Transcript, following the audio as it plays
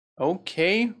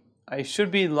Okay, I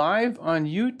should be live on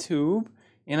YouTube,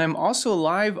 and I'm also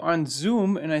live on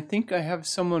Zoom, and I think I have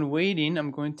someone waiting.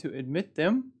 I'm going to admit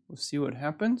them. We'll see what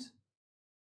happens.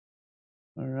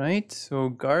 All right, so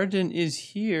Garden is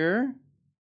here.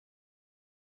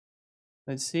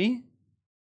 Let's see.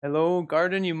 Hello,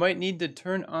 Garden. You might need to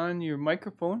turn on your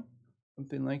microphone,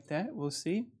 something like that. We'll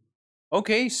see.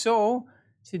 Okay, so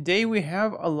today we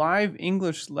have a live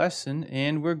English lesson,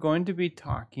 and we're going to be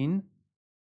talking.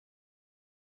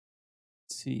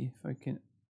 Let's see if I can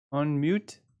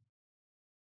unmute.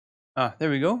 There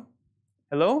we go.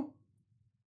 Hello?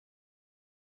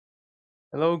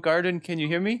 Hello, Garden. Can you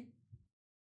hear me?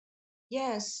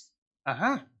 Yes.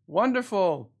 Aha,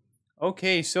 wonderful.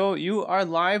 Okay, so you are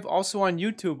live also on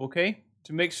YouTube, okay?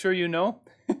 To make sure you know.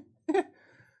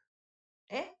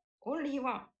 Only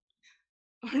one.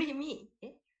 Only me.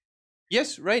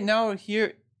 Yes, right now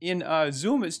here in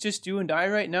Zoom, it's just you and I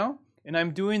right now, and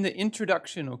I'm doing the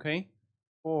introduction, okay?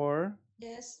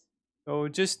 Yes. So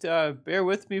just bear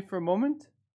with me for a moment,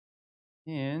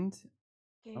 and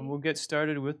Okay. we'll get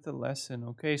started with the lesson.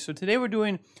 Okay, so today we're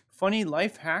doing funny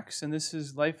life hacks, and this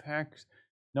is life hacks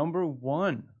number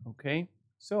 1. Okay,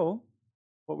 so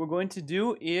what we're going to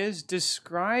do is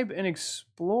describe and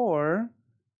explore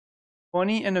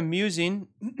funny and amusing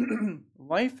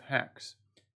life hacks.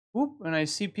 Oop, and I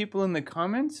see people in the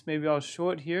comments. Maybe I'll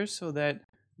show it here so that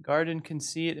Garden can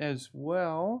see it as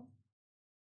well.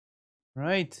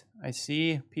 Right, I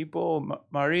see people.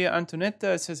 Maria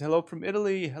Antonetta says hello from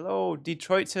Italy. Hello.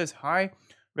 Detroit says hi.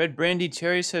 Red Brandy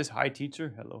Cherry says hi,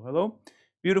 teacher. Hello, hello.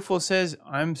 Beautiful says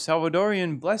I'm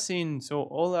Salvadorian. Blessing. So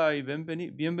hola y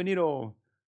bienvenido.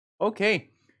 Okay,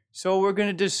 so we're going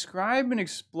to describe and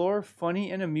explore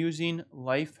funny and amusing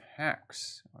life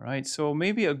hacks. All right, so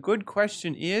maybe a good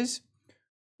question is,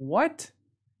 what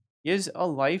is a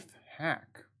life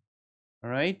hack? All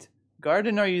right,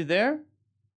 Garden, are you there?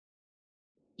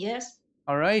 Yes.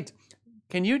 All right.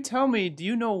 Can you tell me, do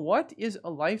you know what is a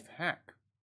life hack?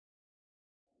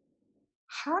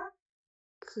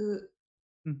 Hacker.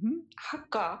 Do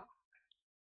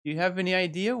you have any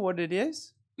idea what it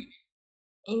is?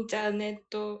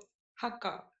 Internet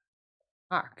hacker.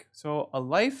 Hack. So a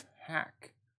life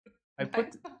hack.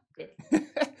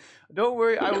 Don't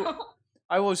worry,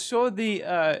 I will show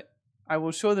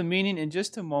the meaning in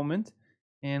just a moment.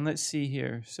 And let's see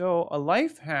here. So a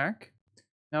life hack.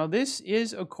 Now this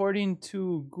is according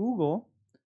to Google.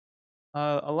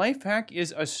 A life hack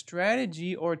is a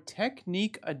strategy or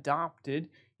technique adopted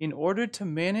in order to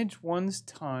manage one's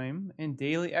time and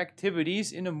daily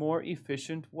activities in a more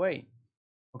efficient way.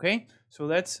 Okay, so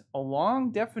that's a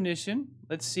long definition.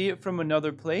 Let's see it from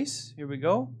another place. Here we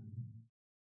go.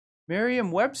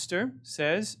 Merriam-Webster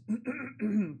says,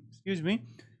 excuse me,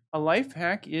 a life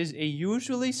hack is a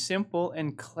usually simple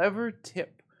and clever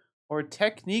tip or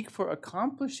technique for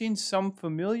accomplishing some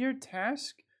familiar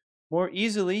task more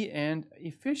easily and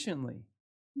efficiently.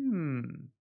 And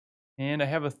I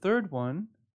have a third one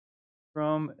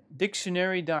from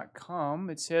dictionary.com.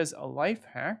 It says a life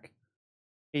hack,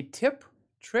 a tip,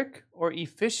 trick, or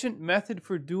efficient method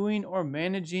for doing or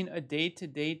managing a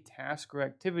day-to-day task or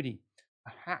activity.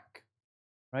 A hack,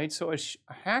 right? So a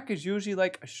hack is usually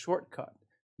like a shortcut,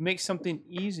 makes something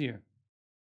easier.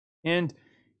 And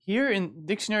here in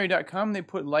dictionary.com, they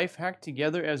put life hack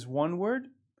together as one word.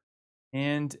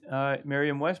 And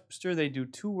Merriam-Webster, they do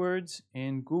 2 words,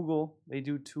 and Google, they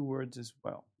do 2 words as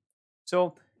well.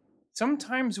 So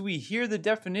sometimes we hear the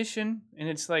definition and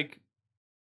it's like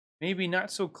maybe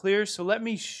not so clear. So let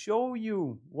me show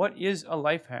you what is a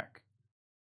life hack.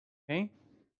 Okay.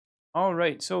 All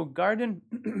right. So Garden,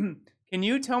 can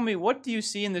you tell me, what do you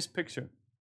see in this picture?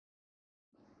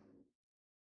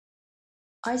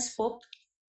 Ice pop.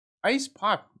 Ice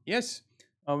pop. Yes.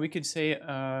 We could say,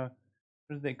 what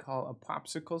do they call a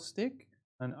popsicle stick?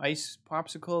 An ice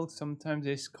popsicle. Sometimes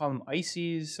they call them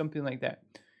ices, something like that.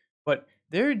 But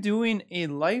they're doing a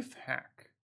life hack.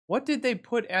 What did they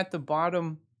put at the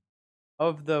bottom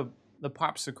of the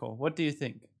popsicle? What do you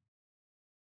think?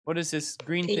 What is this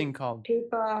green thing called?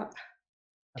 Paper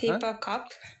cup.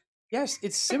 Yes,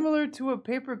 it's similar to a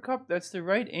paper cup. That's the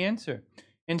right answer.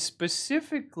 And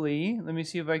specifically, let me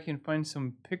see if I can find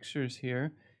some pictures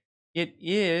here. It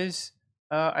is,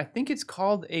 I think it's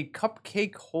called a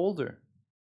cupcake holder.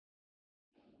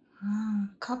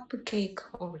 Cupcake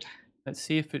holder. Let's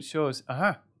see if it shows.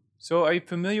 Aha. So are you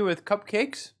familiar with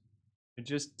cupcakes? They're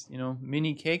just,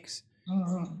 mini cakes.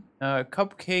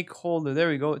 Cupcake holder. There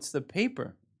we go. It's the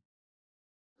paper.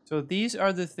 So these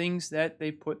are the things that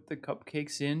they put the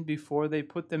cupcakes in before they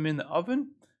put them in the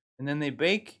oven, and then they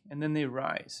bake, and then they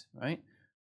rise, right?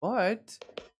 But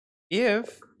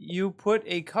if you put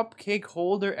a cupcake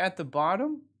holder at the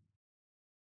bottom,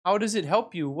 how does it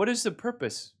help you? What is the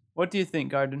purpose? What do you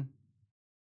think, Garden?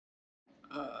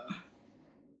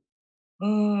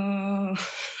 Mm,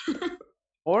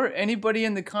 Or anybody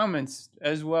in the comments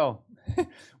as well.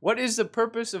 What is the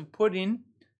purpose of putting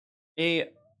a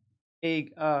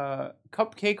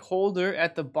cupcake holder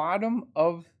at the bottom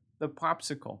of the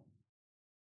popsicle?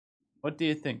 What do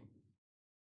you think?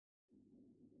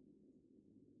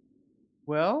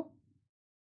 Well,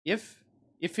 if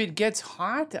it gets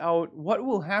hot out, what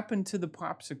will happen to the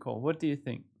popsicle? What do you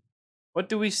think? What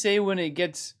do we say when it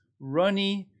gets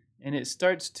runny and it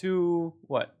starts to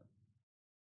what?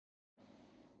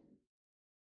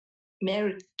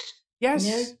 melt. Yes.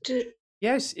 Melt.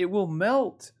 Yes, it will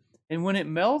melt. And when it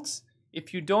melts,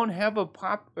 if you don't have a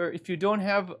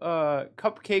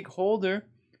cupcake holder,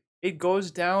 it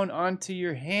goes down onto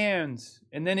your hands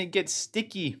and then it gets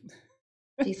sticky.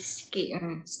 Sticky.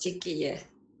 Sticky, yeah.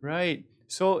 Right.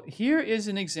 So here is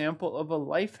an example of a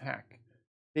life hack.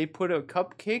 They put a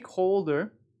cupcake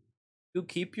holder to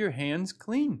keep your hands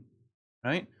clean,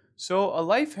 right? So a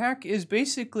life hack is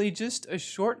basically just a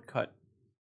shortcut.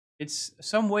 It's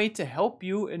some way to help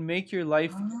you and make your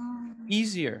life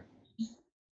easier,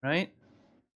 right?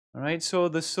 All right. So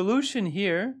the solution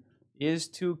here is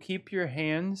to keep your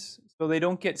hands so they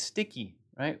don't get sticky,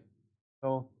 right?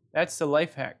 So that's the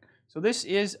life hack. So this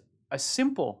is a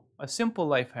simple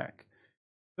life hack.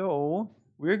 So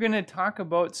we're going to talk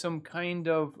about some kind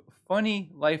of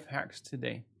funny life hacks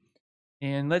today.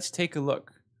 And let's take a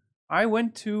look. I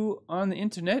went to, on the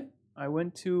internet, I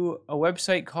went to a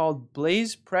website called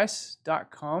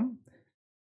blazepress.com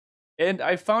and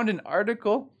I found an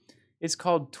article. It's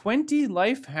called 20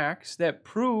 Life Hacks That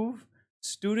Prove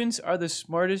Students Are the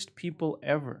Smartest People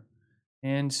Ever.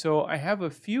 And so I have a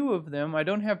few of them. I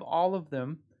don't have all of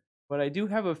them, but I do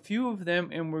have a few of them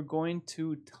and we're going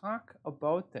to talk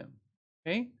about them.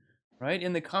 Okay? Right?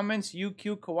 In the comments,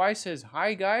 UQ Kawai says,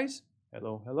 "Hi guys."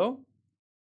 Hello, hello.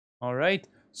 All right.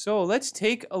 So let's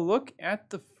take a look at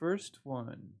the first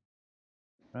one.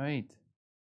 Right.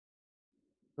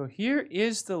 So here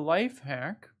is the life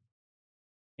hack.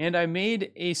 And I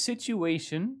made a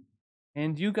situation.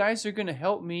 And you guys are going to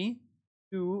help me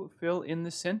to fill in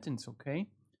the sentence, okay?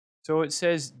 So it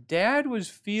says, Dad was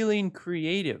feeling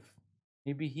creative.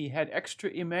 Maybe he had extra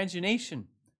imagination.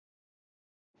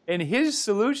 And his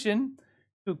solution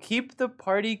to keep the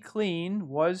party clean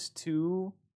was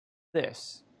to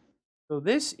this. So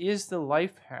this is the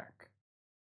life hack.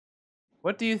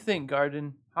 What do you think,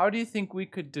 Garden? How do you think we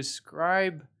could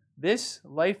describe this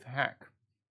life hack?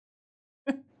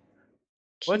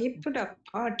 Keep the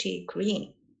party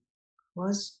clean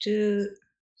was to.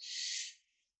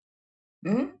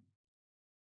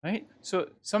 Right? So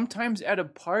sometimes at a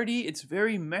party, it's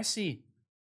very messy.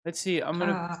 Let's see, I'm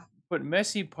going to put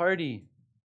messy party.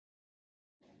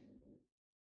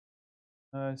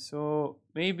 So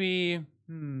maybe,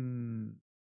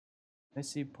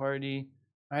 messy party.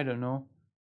 I don't know.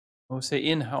 We'll say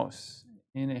in-house.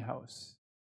 In a house.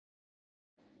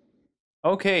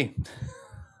 Okay.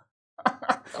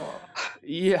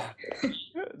 Yeah.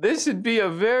 This would be a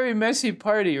very messy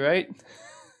party, right?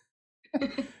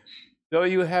 So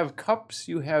you have cups,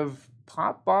 you have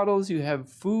pop bottles, you have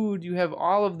food, you have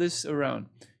all of this around.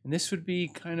 And this would be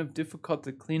kind of difficult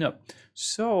to clean up.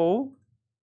 So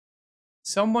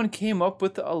someone came up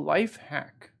with a life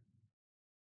hack.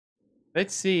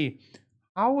 Let's see.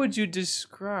 How would you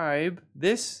describe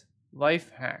this life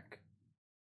hack?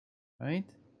 Right?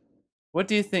 What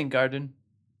do you think, Garden?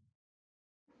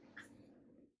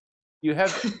 You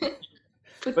have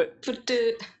put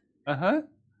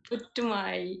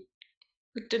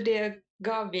their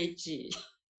garbage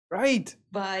right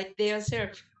by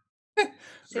themselves.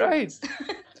 Right.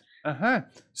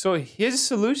 So his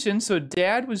solution, so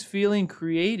Dad was feeling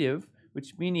creative,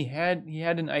 which means he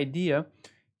had an idea.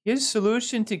 His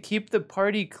solution to keep the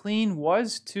party clean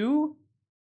was to,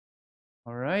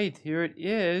 all right, here it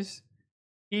is.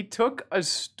 He took a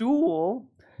stool.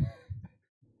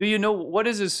 Do you know what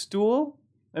is a stool?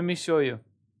 Let me show you.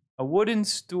 A wooden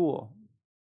stool.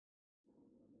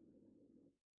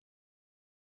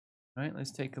 All right,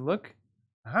 let's take a look.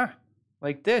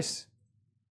 Like this.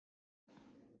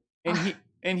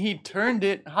 And he turned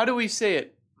it. How do we say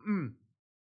it?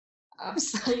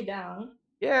 Upside down.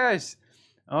 Yes.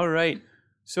 All right.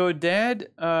 So Dad,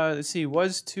 let's see,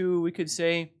 was to, we could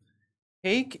say,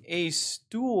 take a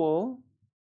stool,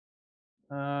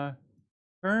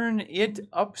 turn it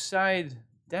upside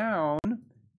down,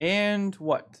 and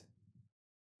what?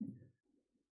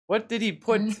 What did he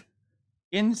put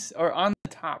in or on the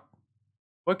top?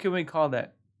 What can we call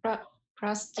that?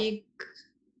 plastic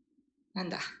なん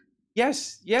だ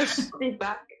Yes, yes, plastic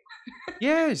bag.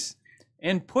 yes.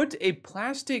 And put a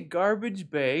plastic garbage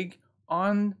bag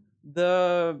on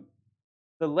the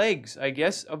legs, I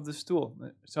guess, of the stool.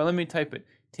 So let me type it.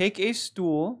 Take a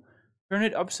stool, turn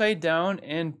it upside down,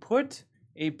 and put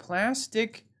a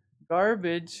plastic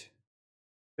garbage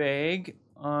bag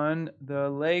on the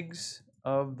legs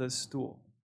of the stool.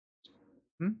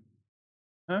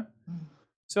 Huh?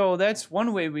 So that's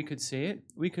one way we could say it.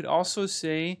 We could also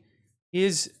say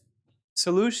his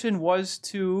solution was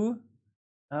to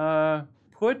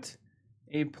put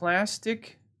a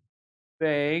plastic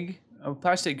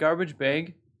garbage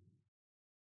bag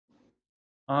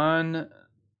on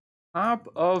top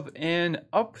of an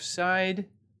upside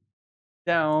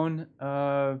down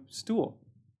stool.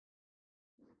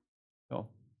 So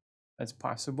that's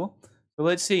possible. So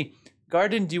let's see.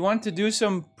 Garden, do you want to do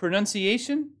some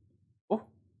pronunciation? Oh,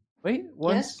 wait.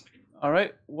 Yes. All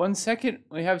right. 1 second.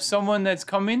 We have someone that's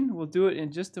coming. We'll do it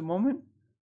in just a moment.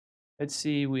 Let's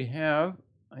see. We have,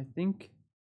 I think,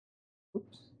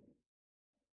 oops.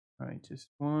 All right. Just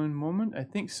one moment. I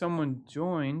think someone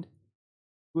joined.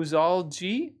 Guzal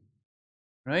G,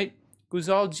 right?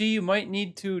 Guzal G, you might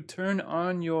need to turn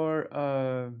on your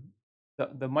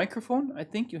the microphone. I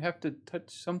think you have to touch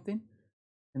something,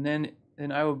 and then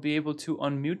I will be able to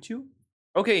unmute you.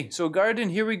 Okay, so Garden,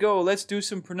 here we go. Let's do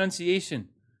some pronunciation.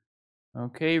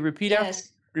 Okay, repeat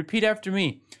after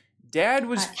me. Dad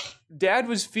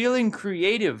was feeling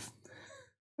creative.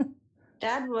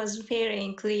 Dad was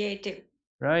feeling creative.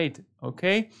 Right.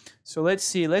 Okay. So let's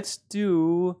see. Let's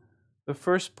do the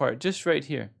first part just right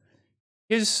here.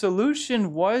 His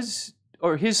solution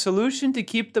to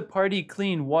keep the party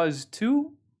clean was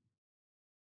to.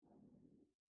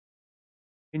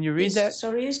 Can you read that? His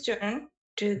solution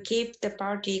to keep the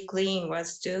party clean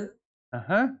was to.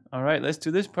 All right, let's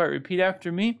do this part. Repeat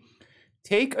after me.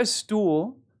 Take a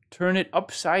stool, turn it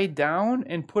upside down,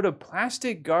 and put a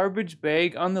plastic garbage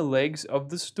bag on the legs of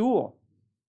the stool.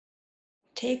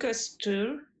 Take a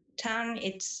stool, turn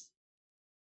it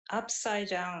upside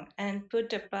down, and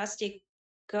put a plastic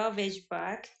garbage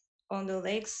bag on the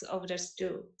legs of the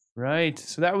stool. Right.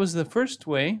 So that was the first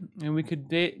way, and we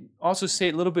could also say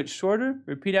it a little bit shorter.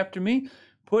 Repeat after me.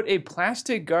 Put a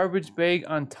plastic garbage bag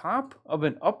on top of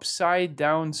an upside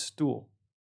down stool.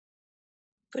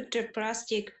 Put a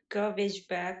plastic garbage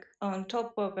bag on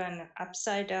top of an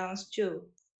upside down stool.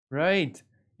 Right.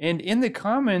 And in the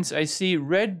comments, I see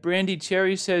Red Brandy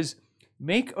Cherry says,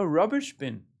 make a rubbish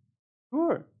bin.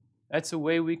 Sure. That's a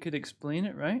way we could explain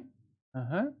it, right?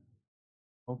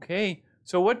 Okay.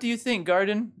 So what do you think,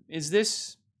 Garden? Is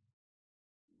this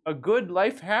a good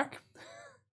life hack?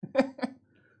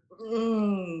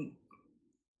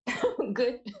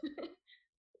 Good.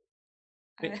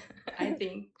 I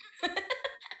think.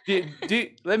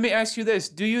 Let me ask you this.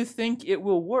 Do you think it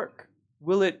will work?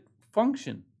 Will it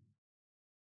function?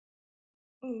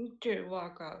 To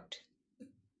work out.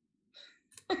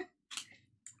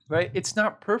 Right? It's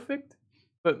not perfect,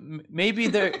 but maybe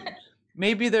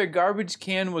their garbage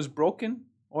can was broken,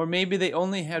 or maybe they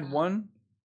only had one.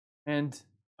 And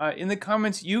in the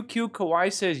comments, UQ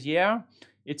Kawai says, yeah,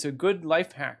 it's a good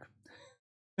life hack.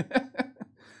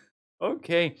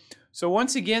 Okay, so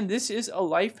once again, this is a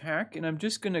life hack, and I'm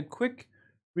just going to quick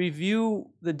review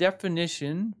the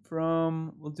definition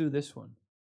from, we'll do this one,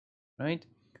 right?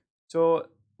 So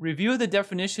review the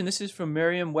definition. This is from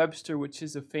Merriam-Webster, which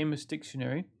is a famous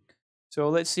dictionary. So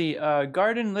let's see.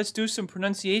 Garden, let's do some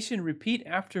pronunciation. Repeat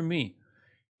after me.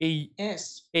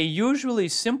 Yes. A usually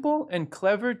simple and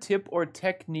clever tip or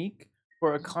technique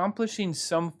for accomplishing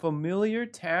some familiar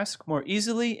task more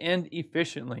easily and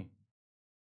efficiently.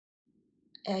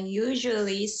 A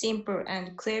usually simple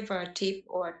and clever tip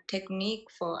or technique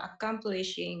for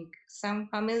accomplishing some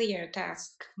familiar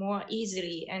task more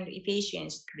easily and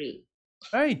efficiently.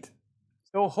 Right.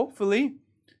 So hopefully,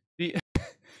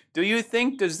 do you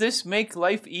think, does this make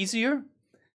life easier?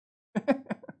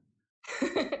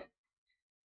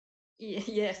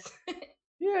 Yes.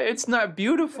 Yeah, it's not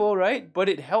beautiful, right? But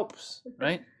it helps,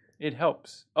 right? It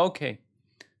helps. Okay.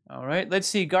 All right. Let's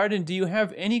see. Garden, do you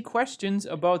have any questions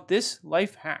about this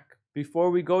life hack before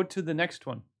we go to the next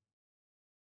one?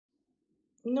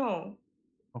 No.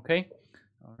 Okay.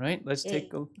 All right. Let's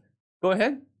take a... Go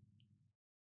ahead.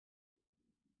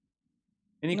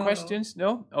 Any questions?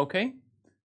 No? Okay.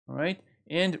 All right.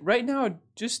 And right now,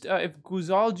 just if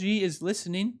Guzalji is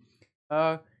listening,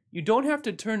 you don't have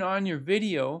to turn on your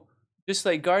video. Just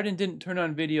like Garden didn't turn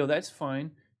on video, that's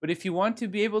fine. But if you want to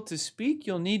be able to speak,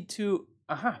 you'll need to...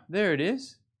 there it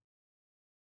is.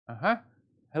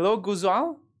 Hello,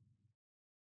 Guzal?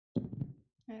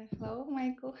 Hello,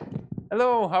 Michael.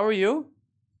 Hello, how are you?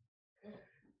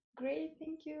 Great,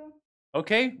 thank you.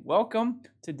 Okay, welcome.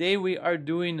 Today we are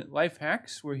doing life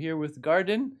hacks. We're here with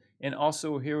Garden and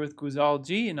also we're here with Guzal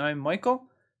G, and I'm Michael.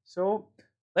 So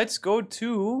let's go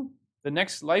to the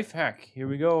next life hack. Here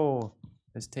we go.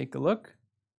 Let's take a look.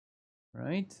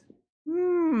 Right?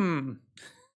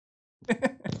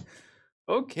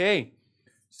 Okay,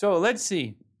 so let's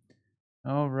see.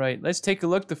 All right, let's take a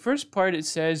look. The first part, it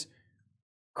says,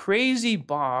 Crazy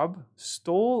Bob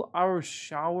stole our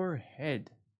shower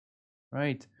head.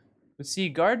 Right. Let's see,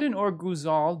 Garden or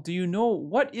Guzal, do you know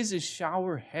what is a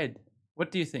shower head? What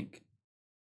do you think?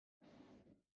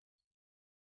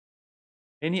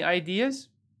 Any ideas?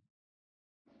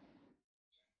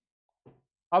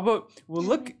 How about we'll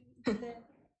look. The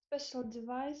special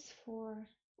device for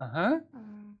Uh-huh.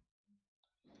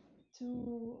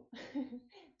 to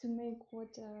to make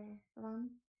water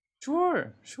run.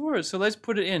 Sure, sure. So let's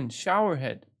put it in shower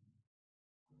head.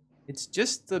 It's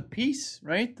just the piece,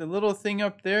 right? The little thing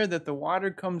up there that the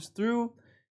water comes through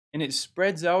and it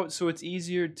spreads out so it's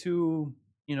easier to,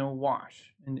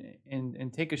 wash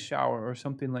and take a shower or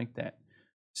something like that.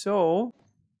 So,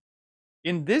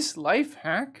 in this life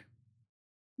hack,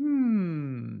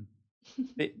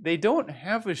 they don't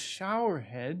have a shower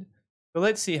head. But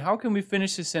let's see, how can we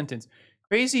finish this sentence?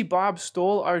 Crazy Bob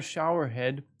stole our shower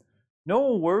head.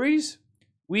 No worries.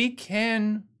 We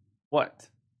can what?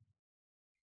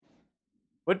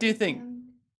 What do you think?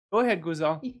 Go ahead,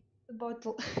 Guzal. The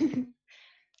bottle.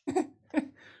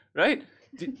 Right?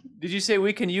 Did you say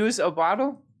we can use a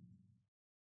bottle?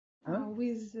 Huh?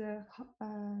 With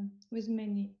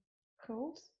many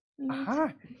holes in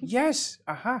Aha. Yes.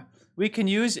 Aha. We can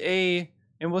use and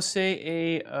we'll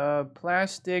say a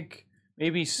plastic,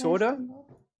 maybe soda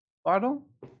bottle.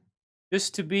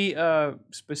 Just to be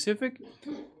specific,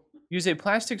 use a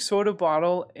plastic soda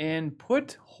bottle and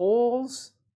put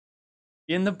holes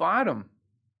in the bottom.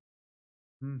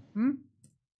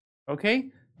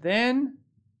 Okay. Then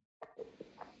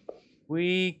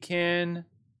we can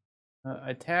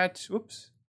attach. Oops.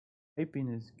 Typing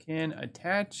is can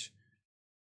attach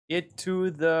it to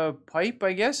the pipe,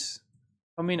 I guess,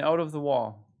 coming out of the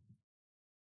wall.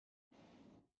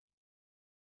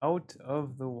 Out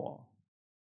of the wall.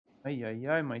 Ay, ay,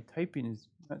 ay, my typing is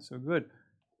not so good.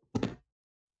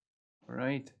 All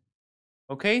right.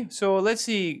 Okay, so let's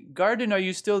see. Garden, are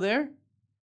you still there?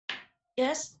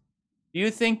 Yes. Do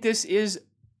you think this is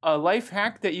a life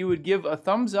hack that you would give a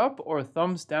thumbs up or a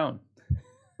thumbs down?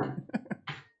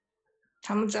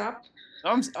 Thumbs up.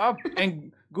 Thumbs up.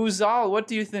 And Guzal, what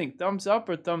do you think? Thumbs up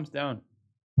or thumbs down?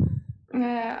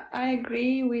 I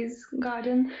agree with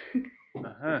Garden.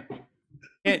 Uh-huh.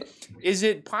 Is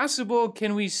it possible,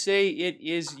 can we say it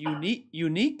is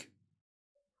unique?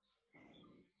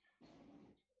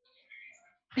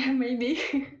 Maybe.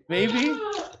 Maybe?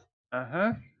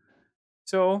 Uh-huh.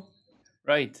 So,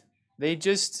 right. They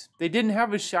didn't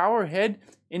have a shower head,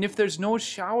 and if there's no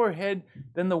shower head,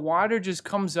 then the water just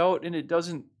comes out and it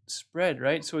doesn't spread,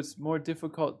 right? So it's more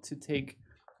difficult to take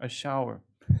a shower.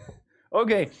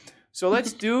 Okay. So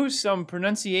let's do some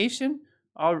pronunciation.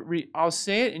 I'll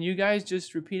say it and you guys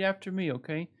just repeat after me,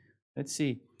 okay? Let's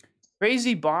see.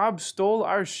 Crazy Bob stole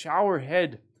our shower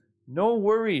head. No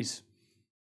worries.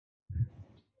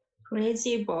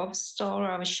 Crazy Bob stole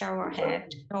our shower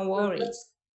head. No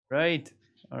worries. Right.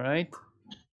 All right.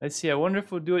 Let's see. I wonder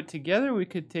if we'll do it together. We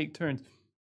could take turns.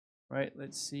 Right.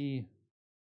 Let's see.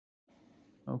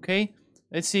 Okay.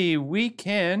 Let's see. We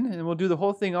can, and we'll do the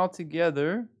whole thing all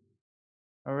together.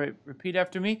 All right. Repeat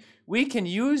after me. We can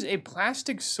use a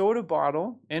plastic soda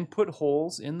bottle and put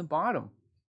holes in the bottom.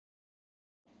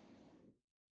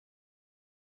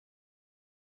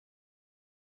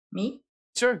 Me?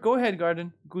 Sure. Go ahead,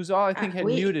 Garden. Guzal, I think, had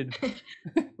muted.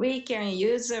 We can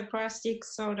use a plastic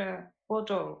soda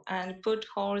bottle and put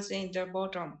holes in the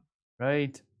bottom.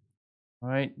 Right. All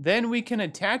right. Then we can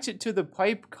attach it to the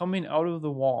pipe coming out of the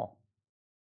wall.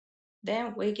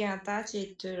 Then we can attach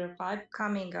it to the pipe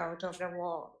coming out of the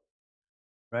wall.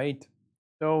 Right.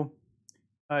 So,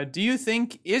 do you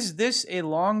think, is this a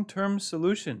long-term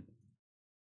solution?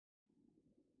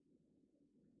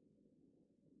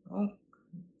 No.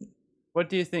 What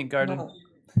do you think, Garden?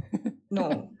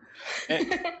 No.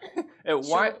 And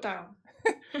why? Short term.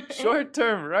 Short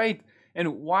term, right.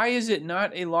 And why is it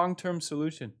not a long-term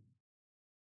solution?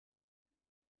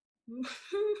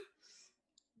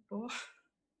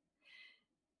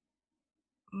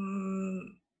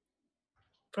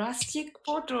 Plastic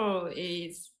bottle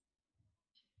is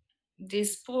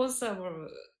disposable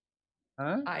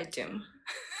item.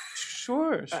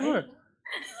 Sure, sure.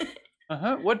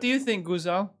 What do you think,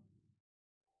 Guzal?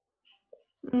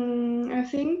 I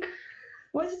think.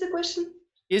 What is the question?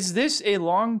 Is this a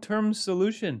long-term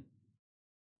solution?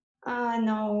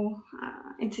 No,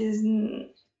 it is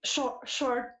short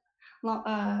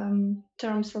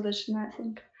term solution, I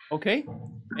think. Okay.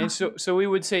 And so we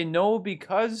would say no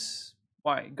because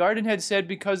why? Garden had said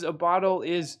because a bottle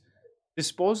is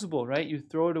disposable, right? You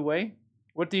throw it away.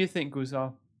 What do you think,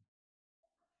 Guzal?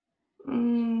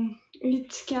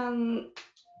 It can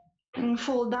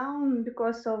fall down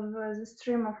because of the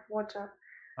stream of water.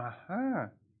 Aha.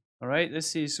 All right, let's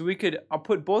see. So I'll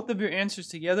put both of your answers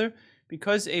together.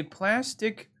 Because a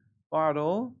plastic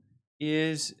bottle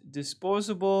is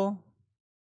disposable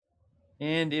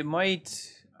and it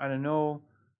might, I don't know,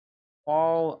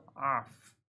 fall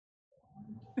off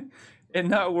and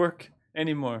not work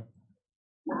anymore.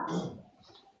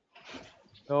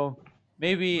 So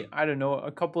maybe, I don't know,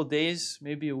 a couple days,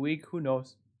 maybe a week, who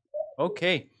knows?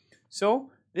 Okay,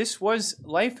 so this was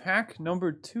life hack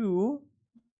number 2.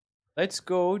 Let's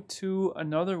go to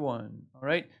another one. All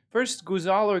right. First,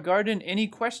 Guzal or Garden, any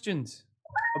questions?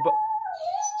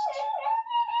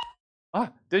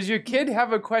 Does your kid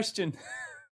have a question?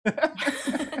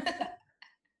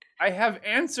 I have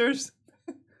answers.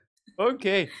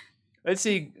 Okay. Let's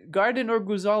see. Garden or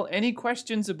Guzal, any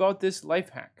questions about this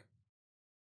life hack?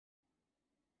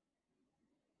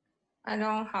 I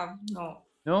don't have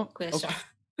No? question. Okay.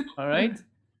 All right.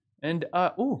 And,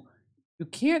 you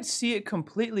can't see it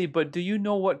completely, but do you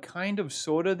know what kind of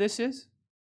soda this is?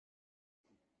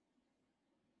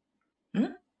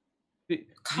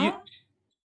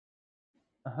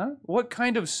 What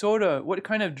kind of soda, what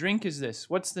kind of drink is this?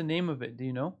 What's the name of it? Do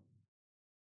you know?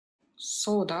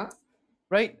 Soda.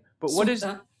 Right? But what is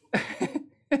Soda.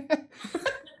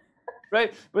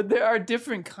 Right, but there are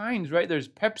different kinds, right? There's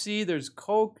Pepsi, there's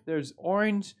Coke, there's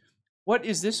orange. What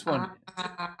is this one?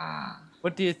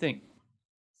 What do you think?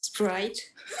 Sprite.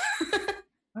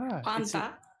 Fanta.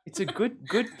 Fanta. It's a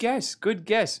good guess. Good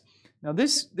guess. Now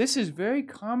this is very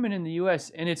common in the US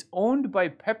and it's owned by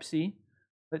Pepsi.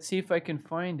 Let's see if I can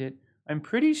find it. I'm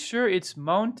pretty sure it's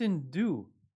Mountain Dew.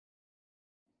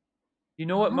 You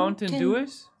know what Mountain Dew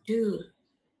is? Dew.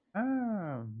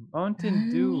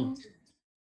 Mountain Dew.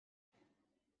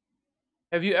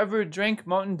 Have you ever drank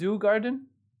Mountain Dew, Garden?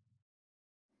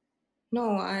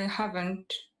 No, I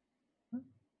haven't.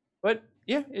 But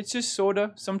yeah, it's just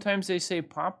soda. Sometimes they say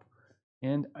pop,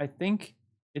 and I think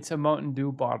it's a Mountain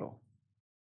Dew bottle.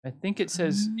 I think it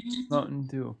says Mountain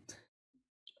Dew.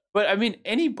 But I mean,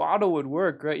 any bottle would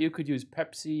work, right? You could use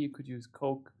Pepsi, you could use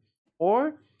Coke,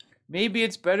 or maybe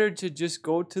it's better to just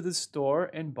go to the store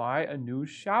and buy a new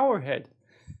shower head.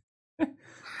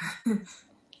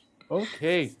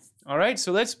 Okay. All right,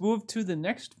 so let's move to the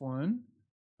next one.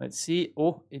 Let's see.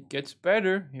 Oh, it gets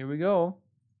better. Here we go.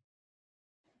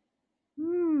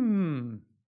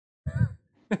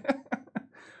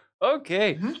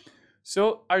 Okay.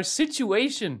 So our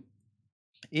situation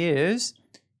is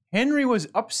Henry was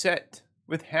upset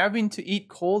with having to eat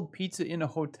cold pizza in a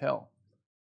hotel.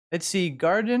 Let's see,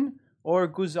 Garden or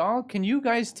Guzal, can you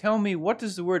guys tell me what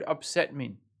does the word upset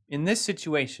mean? In this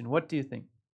situation, what do you think?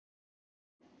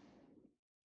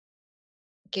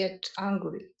 Get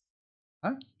angry.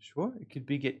 Sure. It could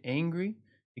be get angry.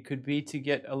 It could be to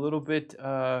get a little bit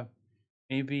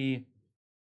maybe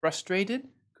frustrated.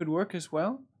 Could work as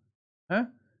well.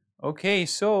 Okay,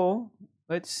 so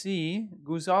let's see.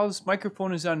 Guzal's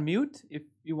microphone is on mute. If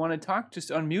you want to talk, just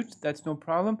unmute. That's no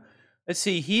problem. Let's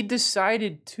see. He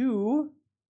decided to.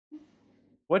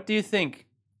 What do you think?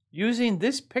 Using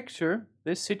this picture,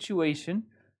 this situation,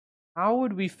 how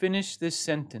would we finish this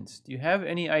sentence? Do you have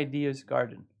any ideas,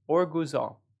 Garden or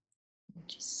Guzal?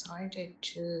 Decided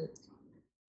to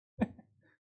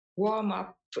warm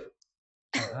up.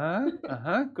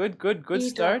 Good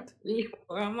start. We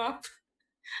warm up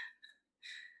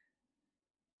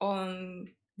on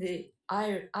the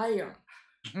iron.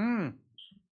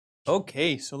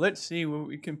 Okay, so let's see what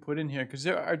we can put in here because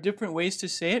there are different ways to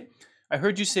say it. I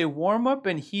heard you say warm up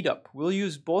and heat up. We'll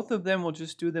use both of them. We'll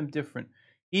just do them different.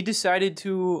 He decided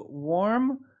to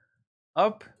warm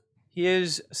up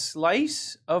his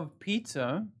slice of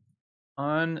pizza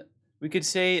on, we could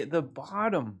say, the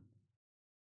bottom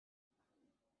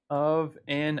of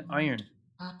an iron.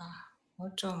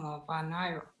 Bottom of an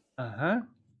iron.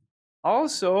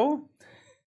 Also,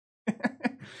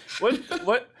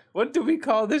 what do we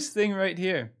call this thing right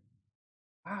here?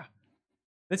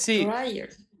 Let's see. Dryer.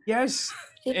 Yes.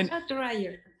 It's a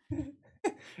dryer.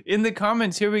 In the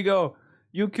comments, here we go.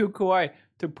 Yukio Kawai,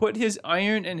 to put his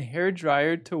iron and hair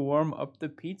dryer to warm up the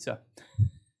pizza.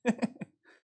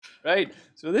 Right.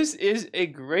 So this is a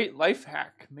great life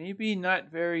hack. Maybe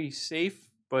not very safe,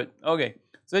 but okay.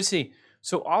 So let's see.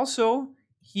 So also,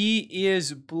 he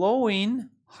is blowing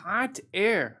hot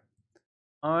air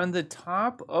on the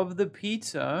top of the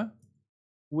pizza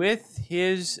with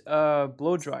his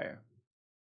blow dryer.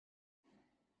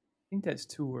 I think that's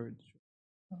 2 words.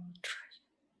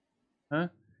 Huh?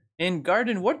 In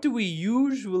garden, what do we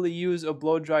usually use a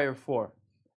blow dryer for?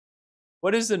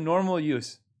 What is the normal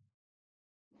use?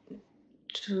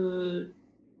 To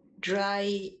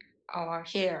dry our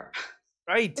hair.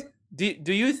 Right.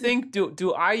 Do you think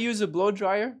do I use a blow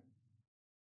dryer?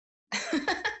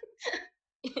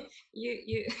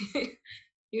 you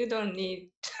you don't need.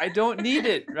 I don't need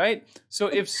it, right? So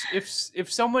if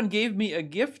someone gave me a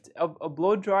gift of a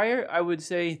blow dryer, I would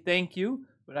say thank you,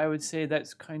 but I would say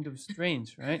that's kind of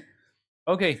strange, right?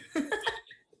 Okay.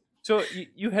 So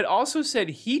you had also said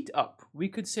heat up. We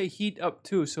could say heat up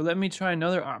too. So let me try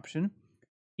another option.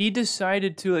 He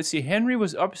decided to, let's see, Henry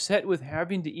was upset with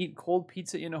having to eat cold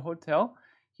pizza in a hotel.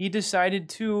 He decided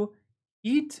to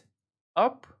heat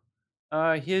up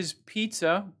his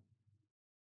pizza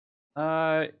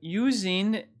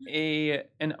using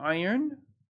an iron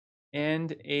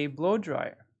and a blow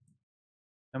dryer.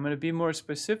 I'm going to be more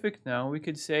specific now. We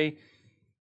could say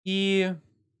he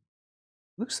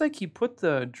looks like he put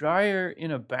the dryer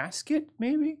in a basket,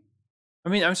 maybe?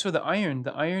 I'm sorry, the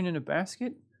iron in a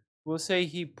basket. We'll say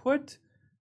he put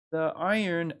the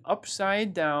iron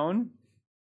upside down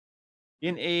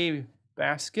in a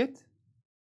basket.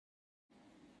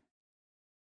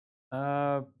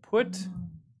 Put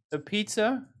the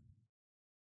pizza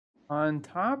on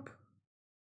top,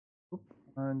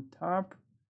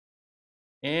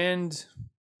 and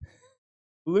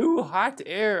blew hot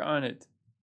air on it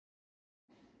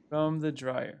from the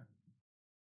dryer.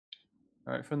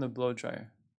 All right, from the blow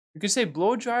dryer. You can say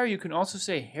blow dryer. You can also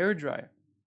say hair dryer.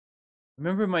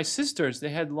 Remember my sisters,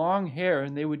 they had long hair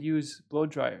and they would use blow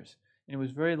dryers. And it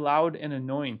was very loud and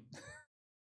annoying.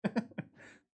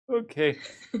 Okay.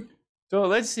 So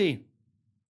let's see.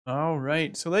 All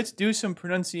right. So let's do some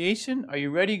pronunciation. Are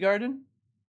you ready, Garden?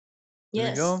 Here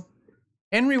Yes. we go.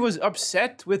 Henry was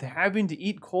upset with having to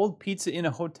eat cold pizza in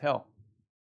a hotel.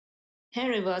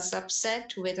 Henry was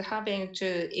upset with having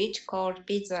to eat cold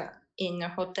pizza in a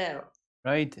hotel.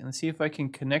 Right. And let's see if I can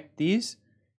connect these.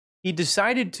 He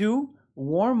decided to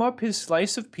warm up his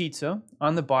slice of pizza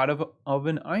on the bottom of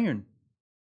an iron.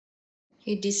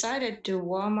 He decided to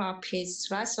warm up his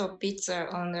slice of pizza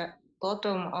on the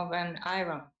bottom of an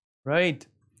iron. Right.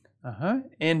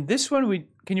 And this one,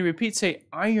 can you repeat? Say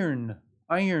iron.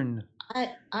 Iron.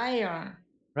 Iron.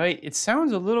 Right. It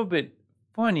sounds a little bit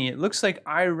funny. It looks like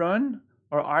iron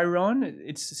or iron.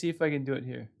 It's to see if I can do it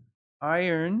here.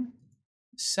 Iron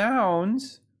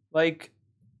sounds like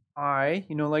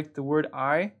like the word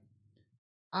I.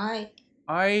 Iron.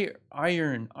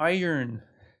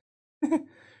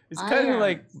 It's kind of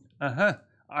like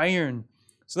iron.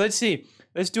 So let's see.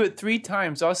 Let's do it 3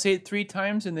 times. I'll say it 3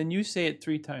 times and then you say it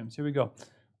 3 times. Here we go.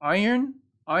 Iron,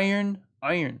 iron,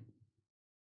 iron.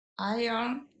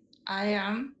 Iron,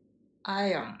 iron,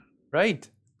 iron. Right.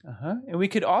 And we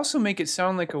could also make it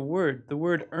sound like a word. The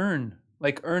word earn,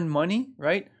 like earn money,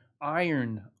 right?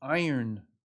 Iron, iron.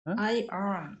 Huh?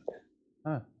 Iron.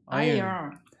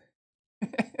 Iron.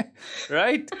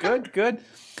 Right. Good.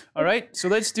 All right. So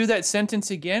let's do that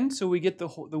sentence again so we get the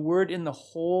word in the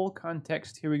whole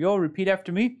context. Here we go. Repeat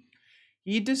after me.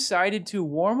 He decided to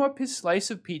warm up his slice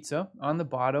of pizza on the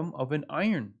bottom of an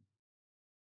iron.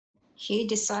 He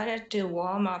decided to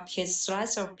warm up his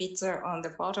slice of pizza on the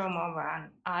bottom of an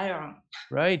iron.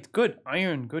 Right. Good.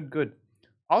 Iron. Good.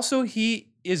 Also,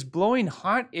 he is blowing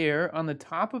hot air on the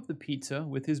top of the pizza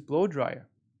with his blow dryer.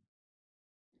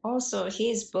 Also,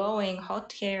 he is blowing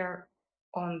hot air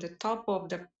on the top of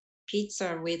the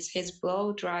pizza with his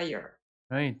blow dryer.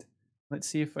 Right. Let's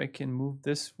see if I can move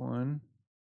this one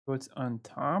so it's on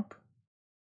top.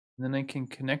 And then I can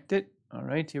connect it. All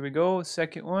right, here we go.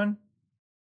 Second one.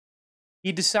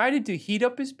 He decided to heat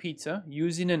up his pizza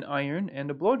using an iron and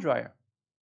a blow dryer.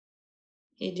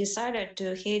 He decided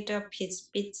to heat up his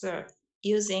pizza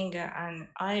using an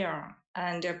iron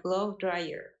and a blow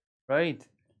dryer. Right.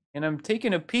 And I'm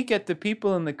taking a peek at the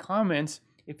people in the comments.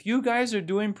 If you guys are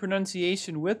doing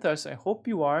pronunciation with us, I hope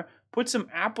you are. Put some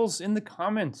apples in the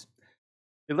comments.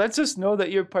 It lets us know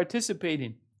that you're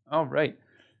participating. All right.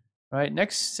 All right,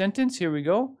 next sentence. Here we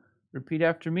go. Repeat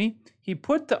after me. He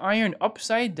put the iron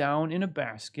upside down in a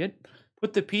basket,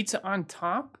 put the pizza on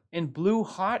top, and blew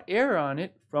hot air on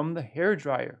it from the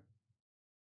hairdryer.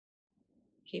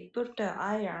 He put the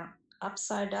iron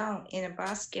upside down in a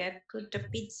basket, put the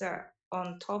pizza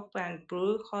on top, and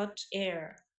blew hot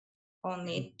air on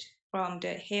it from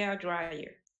the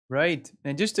hairdryer. Right.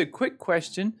 And just a quick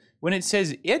question. When it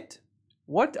says it,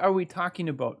 what are we talking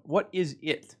about? What is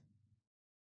it?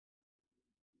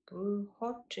 Blue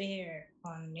hot air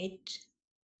on it.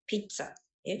 Pizza.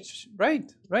 It. Right,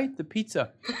 the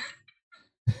pizza.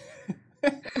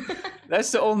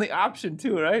 That's the only option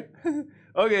too, right?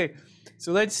 Okay,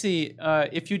 so let's see.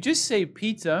 If you just say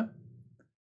pizza,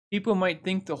 people might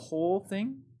think the whole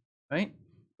thing, right?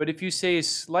 But if you say a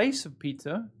slice of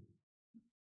pizza,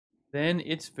 then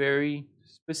it's very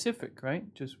specific,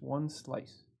 right? Just one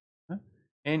slice. Huh?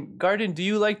 And Garden, do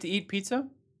you like to eat pizza?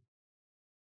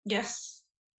 Yes.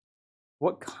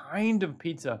 What kind of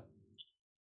pizza?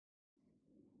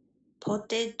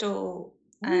 Potato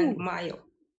and Ooh, mayo.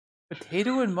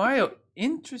 potato and mayo.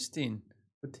 Interesting.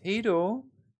 Potato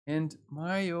and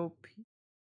mayo.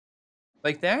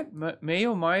 Like that?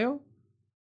 Mayo, mayo?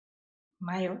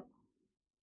 Mayo.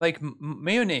 Like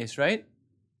mayonnaise, right?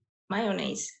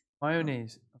 Mayonnaise.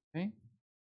 Mayonnaise. Okay.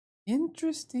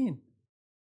 Interesting.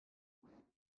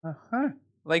 Uh-huh.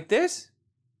 Like this?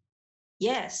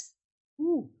 Yes.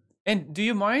 Ooh. And do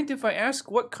you mind if I ask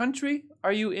what country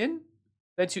are you in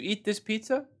that you eat this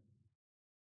pizza?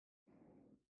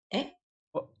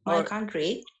 My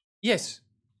country. Yes.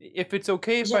 If it's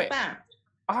okay if Japan.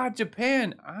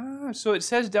 Japan. So it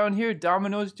says down here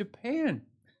Domino's Japan.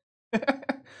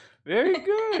 Very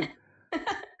good.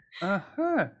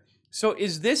 Uh-huh. So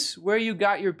is this where you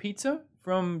got your pizza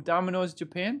from Domino's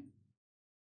Japan?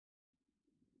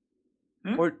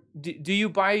 Or do you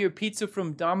buy your pizza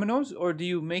from Domino's or do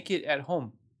you make it at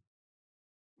home?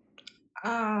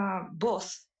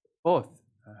 Both. Both.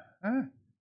 Uh-huh.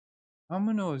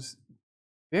 Domino's.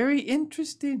 Very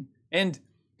interesting. And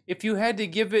if you had to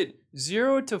give it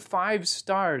 0 to 5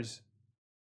 stars,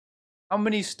 how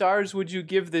many stars would you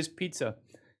give this pizza?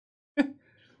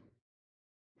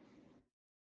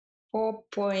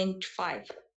 4.5.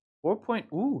 4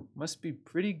 ooh, must be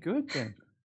pretty good then.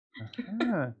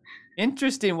 Uh-huh.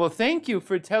 Interesting. Well, thank you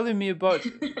for telling me about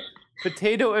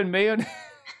potato and mayonnaise.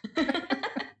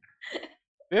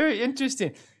 Very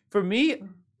interesting. For me,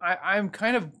 I'm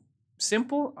kind of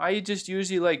simple. I just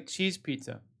usually like cheese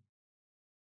pizza.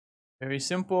 Very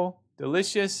simple,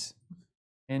 delicious,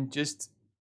 and just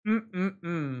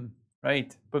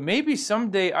right. But maybe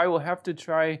someday I will have to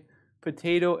try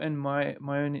potato and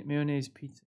mayonnaise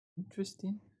pizza.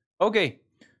 Interesting. Okay,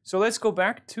 so let's go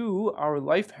back to our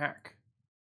life hack.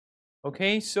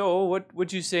 Okay, so what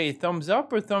would you say? Thumbs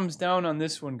up or thumbs down on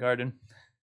this one, Garden?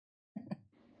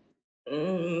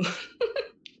 Thumbs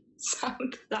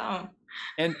down.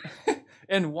 And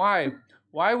and why?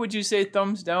 Why would you say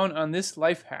thumbs down on this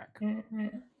life hack?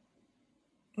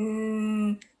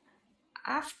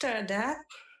 After that,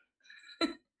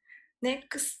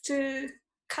 next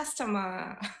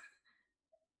customer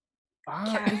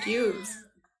can't use.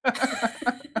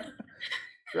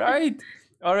 Right.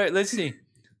 All right, let's see.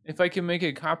 If I can make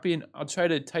a copy and I'll try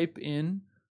to type in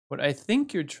what I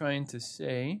think you're trying to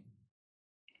say.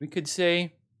 We could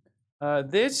say,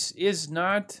 this is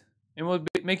not, and we'll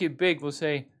make it big. We'll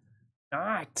say,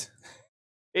 not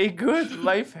a good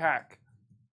life hack.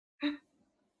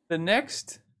 The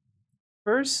next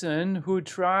person who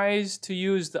tries to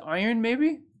use the iron,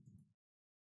 maybe,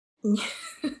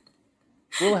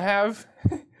 will have,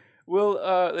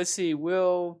 let's see,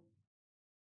 we'll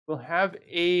have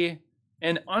an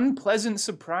unpleasant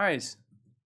surprise.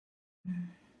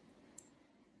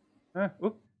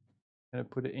 Oop, gotta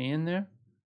put an A in there,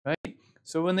 right?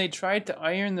 So when they try to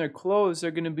iron their clothes,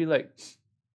 they're gonna be like,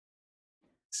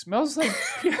 smells like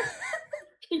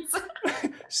Pizza.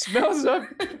 smells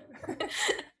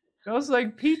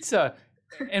like pizza,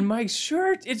 and my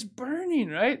shirt, it's burning,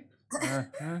 right?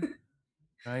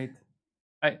 Right.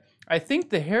 I think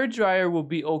the hairdryer will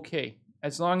be okay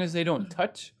as long as they don't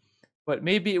touch, but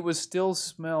maybe it will still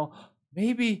smell.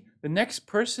 Maybe the next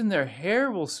person, their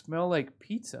hair will smell like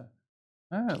pizza.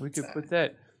 We could put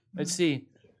that. Let's see.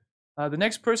 The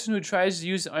next person who tries to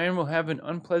use the iron will have an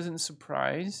unpleasant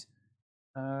surprise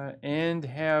and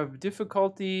have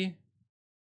difficulty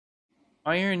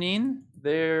ironing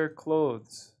their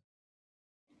clothes.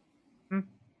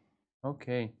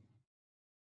 Okay.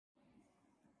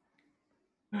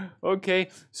 Okay,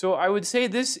 so I would say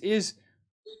this is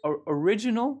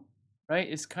original, right?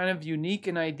 It's kind of unique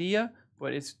an idea,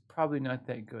 but it's probably not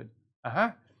that good.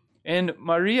 And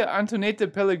Maria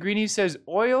Antonetta Pellegrini says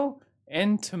oil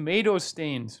and tomato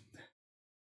stains.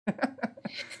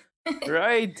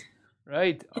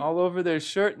 Right, all over their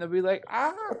shirt, and they'll be like,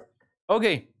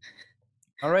 Okay,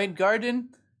 all right, Garden,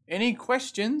 any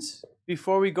questions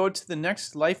before we go to the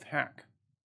next life hack?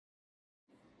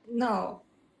 No.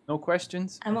 No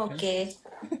questions? I'm okay.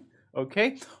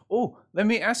 Okay. Oh, let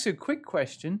me ask a quick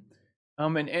question.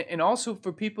 And also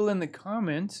for people in the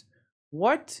comments,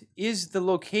 what is the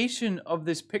location of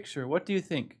this picture? What do you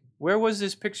think? Where was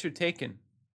this picture taken?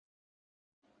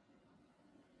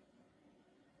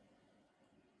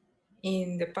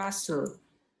 In the bathroom.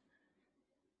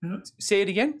 Say it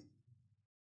again.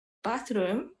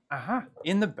 Bathroom? Aha,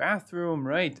 in the bathroom,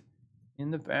 right.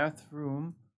 In the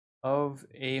bathroom of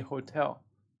a hotel,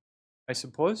 I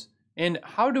suppose. And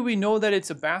how do we know that it's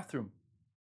a bathroom?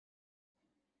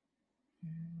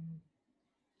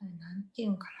 なんてい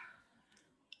うのか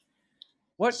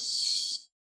What?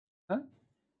 な。Huh?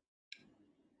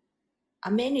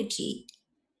 Amenity.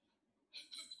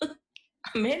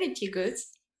 Amenity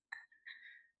goods.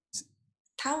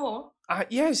 Towel.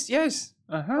 Yes, yes.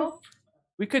 Soap.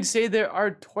 We could say there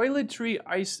are toiletry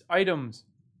items.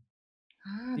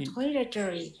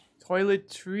 Toiletry.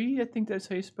 Toiletry, I think that's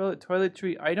how you spell it.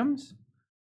 Toiletry items,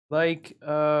 like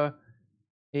I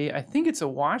think it's a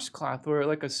washcloth or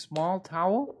like a small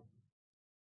towel.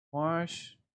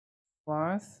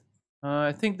 Washcloth.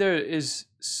 I think there is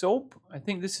soap. I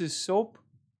think this is soap.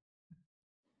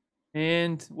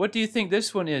 And what do you think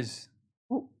this one is?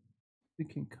 Oh, we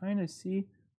can kind of see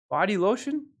body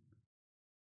lotion,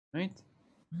 right?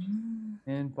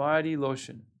 And body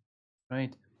lotion,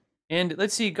 right? And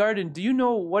let's see, Garden, do you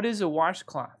know what is a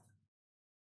washcloth?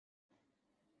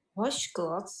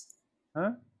 Washcloths.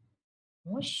 Huh?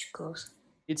 Washcloths.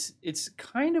 It's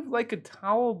kind of like a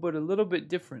towel, but a little bit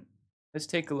different. Let's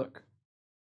take a look.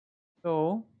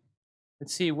 So,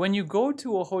 let's see. When you go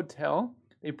to a hotel,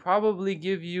 they probably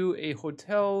give you a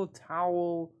hotel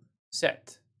towel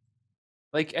set.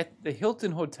 Like at the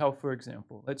Hilton Hotel, for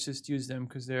example. Let's just use them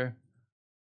because they're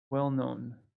well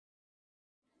known.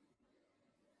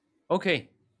 Okay,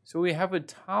 so we have a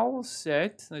towel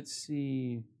set. Let's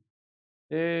see.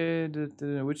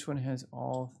 Which one has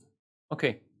all?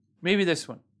 Okay, maybe this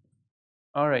one.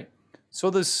 All right. So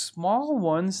the small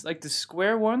ones, like the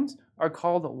square ones, are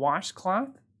called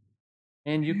washcloth,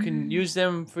 and you can use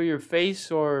them for your face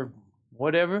or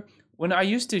whatever. When I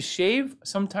used to shave,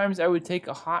 sometimes I would take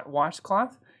a hot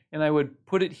washcloth and I would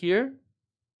put it here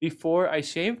before I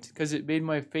shaved because it made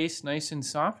my face nice and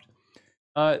soft.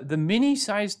 The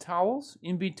mini-sized towels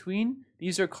in between,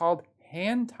 these are called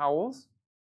hand towels.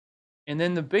 And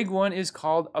then the big one is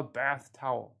called a bath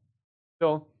towel.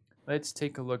 So let's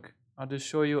take a look. I'll just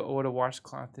show you what a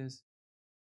washcloth is.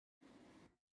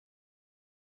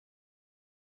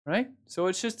 Right? So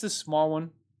it's just a small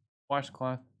one,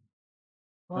 washcloth.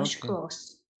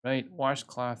 Washcloths. Right,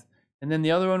 washcloth. And then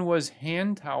the other one was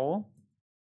hand towel,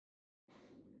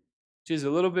 which is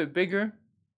a little bit bigger,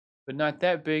 but not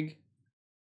that big.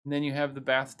 And then you have the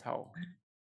bath towel,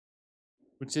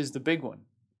 which is the big one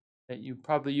that you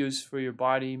probably use for your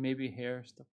body, maybe hair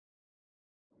stuff.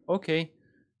 Okay,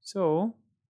 so,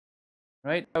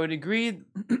 right, I would agree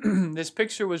this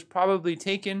picture was probably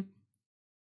taken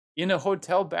in a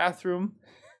hotel bathroom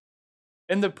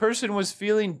and the person was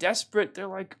feeling desperate. They're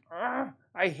like,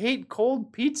 I hate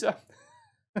cold pizza.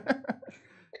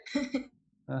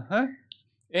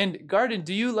 And Garden,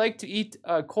 do you like to eat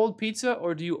cold pizza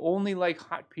or do you only like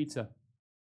hot pizza?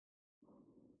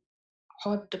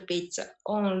 Hot pizza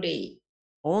only.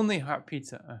 Only hot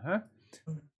pizza.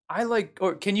 I like,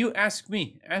 or can you ask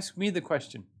me the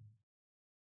question?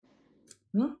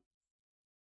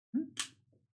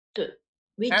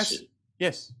 Which?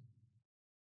 Yes.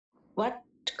 What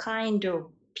kind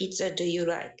of pizza do you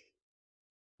like?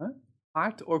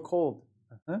 Hot or cold?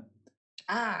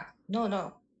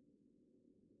 No.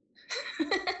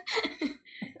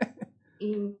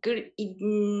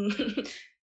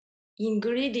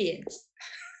 Ingredients.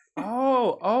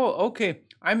 Oh, okay.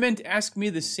 I meant to ask me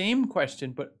the same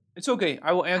question, but it's okay.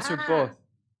 I will answer both.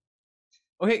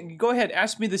 Okay, go ahead.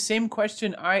 Ask me the same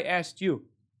question I asked you.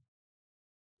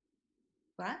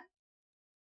 What?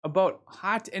 About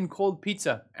hot and cold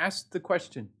pizza. Ask the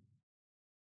question.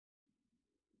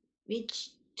 Which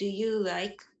do you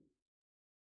like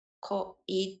to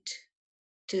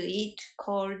eat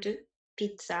cold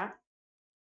pizza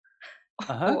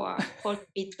or hot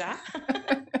pizza?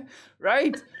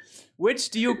 Right. Which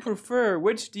do you prefer?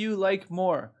 Which do you like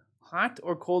more? Hot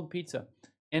or cold pizza?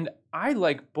 And I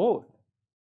like both.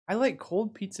 I like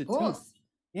cold pizza too. Both.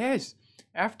 Yes.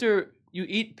 After you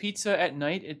eat pizza at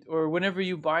night or whenever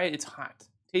you buy it, it's hot.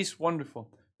 Tastes wonderful.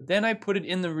 Then I put it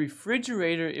in the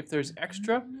refrigerator if there's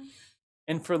extra.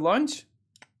 And for lunch,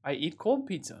 I eat cold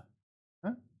pizza.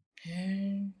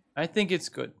 I think it's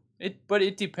good. But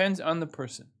it depends on the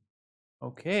person.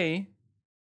 Okay.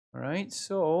 All right.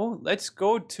 So let's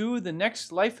go to the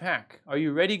next life hack. Are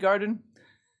you ready, Garden?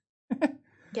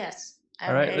 Yes.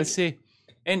 All right, let's see.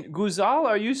 And Guzal,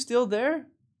 are you still there?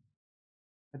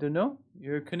 I don't know.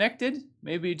 You're connected.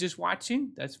 Maybe just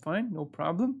watching. That's fine. No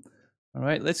problem. All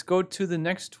right, let's go to the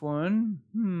next one.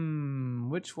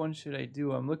 Which one should I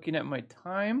do? I'm looking at my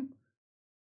time.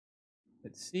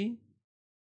 Let's see.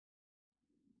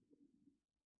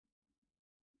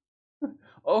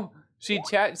 Oh, she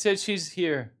said she's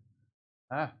here.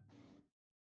 Ah.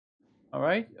 All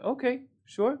right. Okay.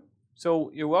 Sure.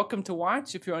 So you're welcome to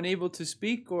watch. If you're unable to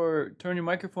speak or turn your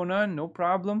microphone on, no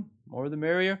problem. More the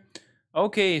merrier.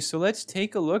 Okay, so let's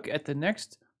take a look at the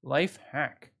next life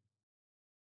hack.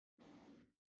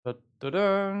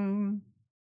 Da-da-dun.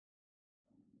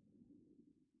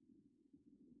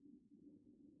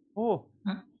 Oh,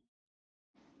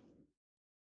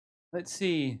 let's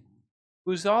see.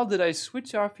 Guzal, did I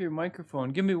switch off your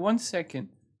microphone? Give me 1 second.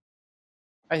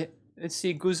 Let's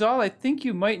see, Guzal, I think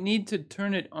you might need to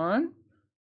turn it on.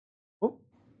 Oh,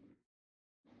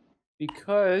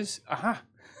 because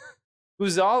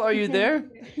Guzal, are you there?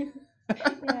 Yeah.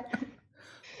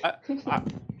 I,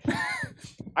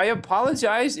 I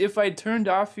apologize if I turned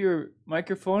off your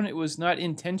microphone. It was not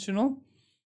intentional.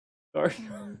 Sorry.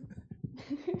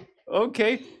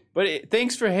 Okay, but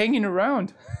thanks for hanging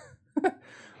around.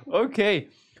 Okay,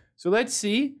 so let's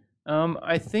see.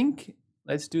 I think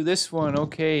let's do this one.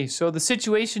 Okay, so the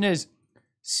situation is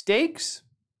steaks,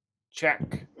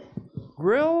 check.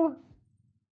 Grill,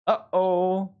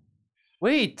 uh-oh.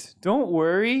 Wait, don't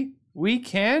worry. We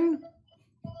can.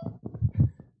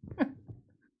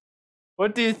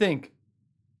 What do you think?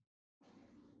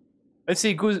 Let's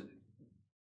see, Guzal,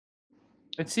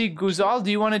 do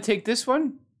you want to take this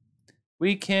one?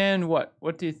 We can what?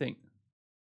 What do you think?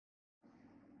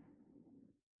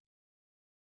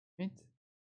 Right.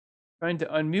 Trying to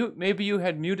unmute. Maybe you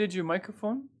had muted your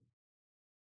microphone.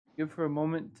 Give her a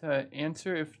moment to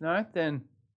answer. If not, then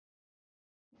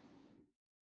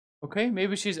okay,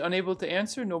 maybe she's unable to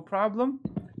answer. No problem.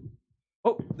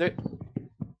 Oh, there.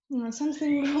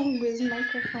 Something wrong with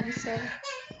microphone, so.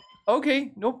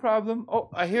 Okay, no problem. Oh,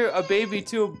 I hear a baby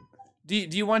too. Do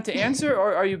you want to answer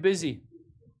or are you busy?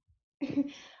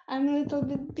 I'm a little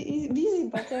bit busy,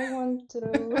 but I want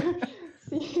to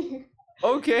see.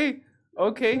 Okay,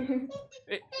 okay.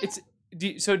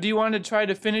 Do you want to try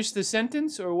to finish the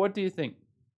sentence or what do you think?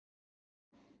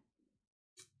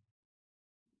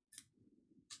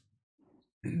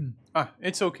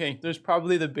 It's okay. There's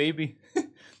probably the baby.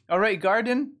 All right,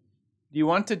 Garden, do you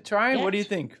want to try? Yes. What do you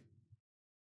think?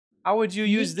 How would you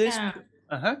use this?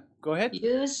 Go ahead.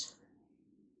 Use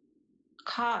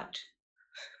card.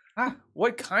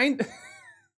 What kind?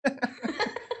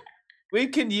 We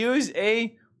can use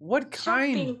a what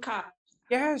kind? Shopping cart.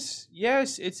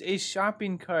 Yes, it's a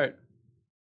shopping cart.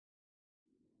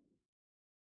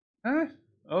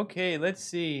 Okay, let's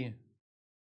see.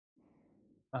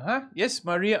 Yes,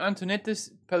 Maria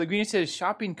Antonietta Pellegrini says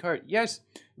shopping cart. Yes.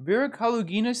 Vera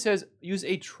Kalugina says use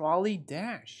a trolley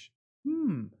dash.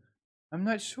 I'm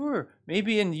not sure.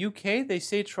 Maybe in the UK they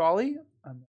say trolley.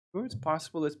 I'm not sure. It's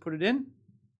possible. Let's put it in.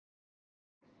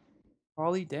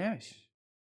 Trolley dash.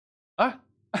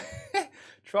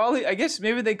 Trolley. I guess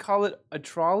maybe they call it a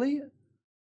trolley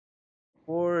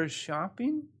for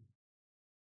shopping.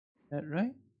 Is that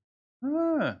right?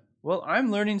 Well,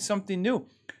 I'm learning something new.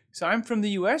 So I'm from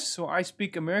the US, so I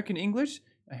speak American English.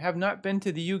 I have not been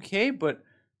to the UK, but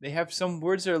they have some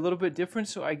words that are a little bit different,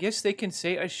 so I guess they can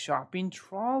say a shopping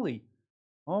trolley.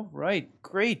 All right,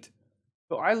 great.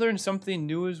 So I learned something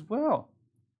new as well.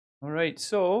 All right,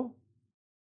 so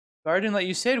Garden, like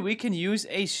you said, we can use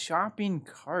a shopping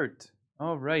cart.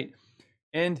 All right,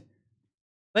 and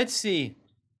let's see.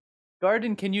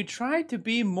 Garden, can you try to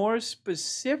be more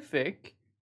specific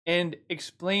and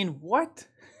explain what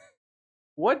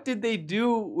did they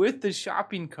do with the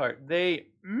shopping cart? They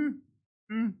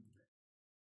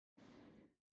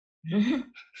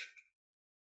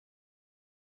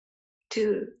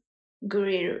To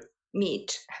grill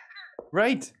meat.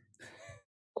 Right.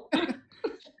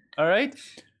 All right.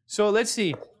 So let's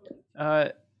see.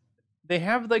 They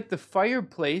have like the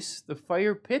fireplace, the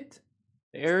fire pit,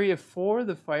 the area for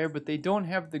the fire, but they don't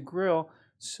have the grill.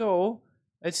 So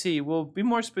let's see. We'll be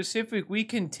more specific. We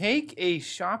can take a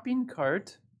shopping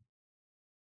cart,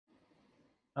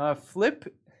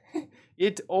 flip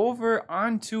it over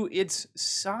onto its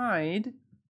side,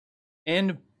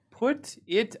 and put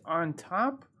it on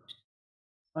top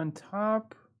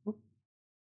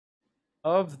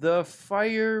of the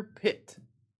fire pit,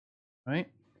 right?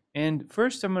 And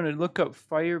first I'm going to look up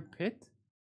fire pit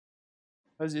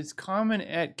because it's common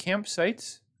at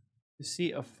campsites to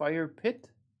see a fire pit.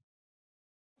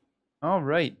 All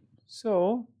right,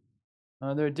 so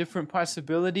There are different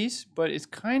possibilities, but it's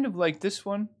kind of like this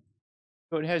one.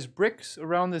 So it has bricks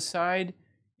around the side,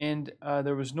 and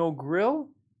there was no grill,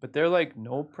 but they're like,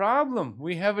 no problem.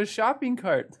 We have a shopping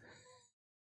cart.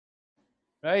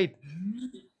 Right.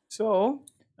 So,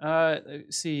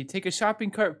 let's see. Take a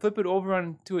shopping cart, flip it over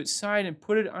onto its side, and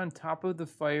put it on top of the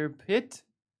fire pit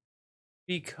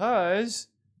because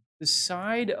the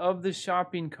side of the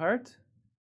shopping cart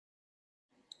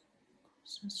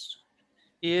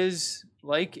is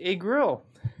like a grill.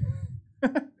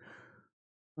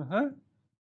 Uh-huh.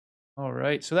 All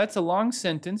right. So that's a long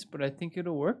sentence, but I think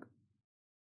it'll work.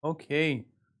 Okay.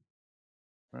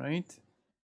 Right.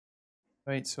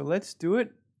 Right. So let's do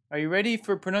it. Are you ready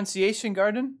for pronunciation,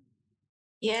 Garden?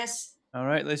 Yes. All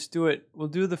right, let's do it. We'll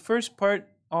do the first part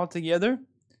all together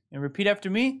and repeat after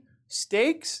me.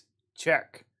 Steaks,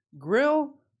 check.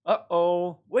 Grill,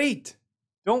 uh-oh. Wait,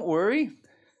 don't worry.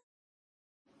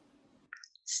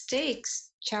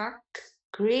 Steaks, chuck,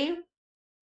 grill.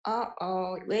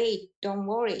 Uh-oh, wait, don't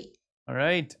worry. All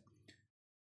right.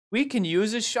 We can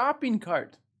use a shopping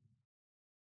cart.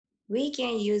 We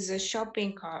can use a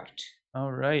shopping cart.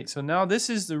 All right, so now this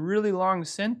is the really long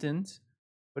sentence,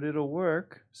 but it'll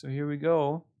work. So here we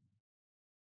go.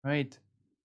 Right.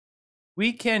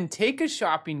 We can take a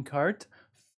shopping cart,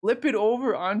 flip it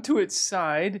over onto its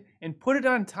side, and put it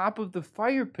on top of the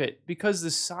fire pit because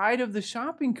the side of the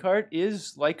shopping cart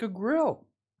is like a grill.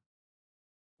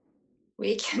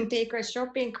 We can take a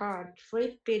shopping cart,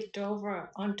 flip it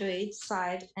over onto its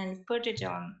side, and put it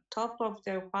on top of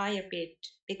the fire pit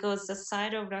because the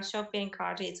side of the shopping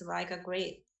cart is like a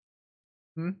grill.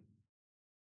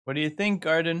 What do you think,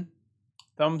 Garden?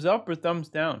 Thumbs up or thumbs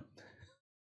down?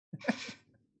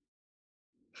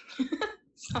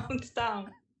 Thumbs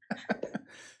down.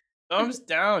 Thumbs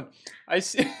down. I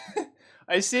see.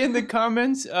 I see in the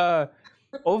comments.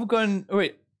 Ovgan.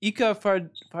 Wait. Ika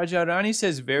Fajarani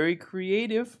says very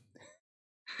creative.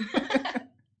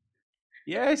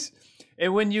 Yes.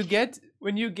 And when you get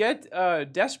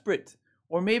desperate,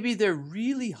 or maybe they're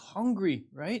really hungry,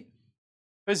 right?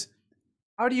 Because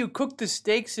how do you cook the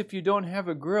steaks if you don't have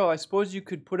a grill? I suppose you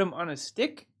could put them on a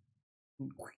stick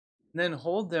and then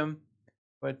hold them.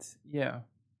 But yeah.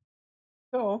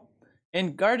 So,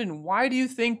 and Garden, why do you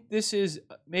think this is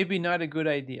maybe not a good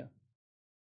idea?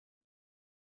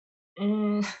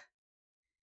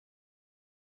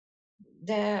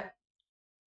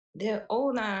 The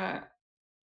owner,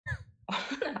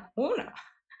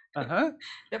 Uh-huh.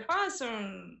 the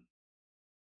person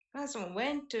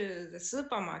went to the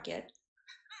supermarket,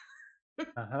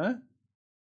 Uh-huh.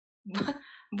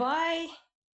 buy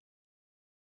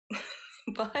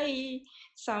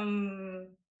some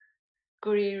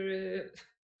grill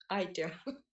item.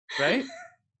 Right?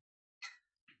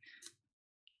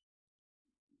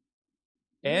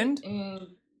 And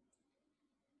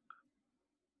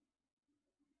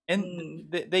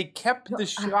they kept the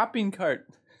shopping cart.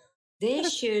 They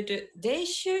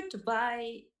should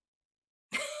buy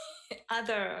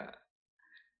other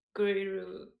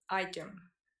grill item.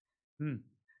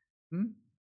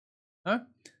 Huh?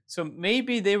 So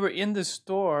maybe they were in the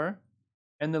store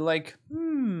and they're like,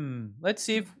 let's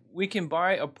see if we can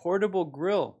buy a portable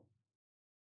grill.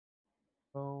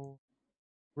 Oh,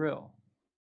 grill.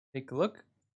 Take a look.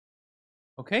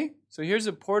 Okay, so here's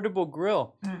a portable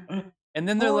grill. And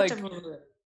then they're like,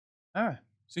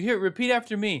 so here, repeat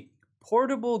after me.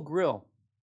 Portable grill.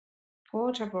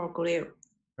 Portable grill.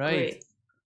 Right. Grill.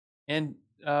 And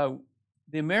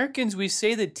the Americans, we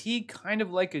say the T kind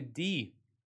of like a D.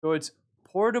 So it's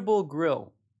portable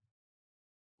grill.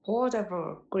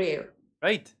 Portable grill.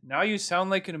 Right. Now you sound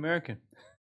like an American.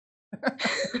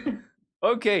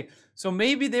 Okay. So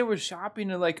maybe they were shopping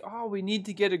and like, oh, we need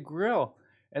to get a grill.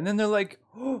 And then they're like,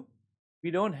 oh, we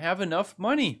don't have enough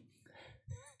money.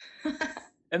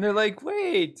 And they're like,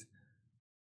 wait.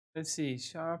 Let's see.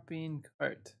 Shopping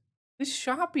cart. This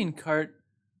shopping cart.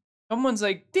 Someone's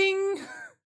like, ding.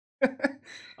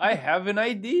 I have an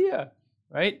idea.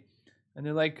 Right? And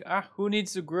they're like, who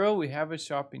needs a grill? We have a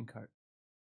shopping cart.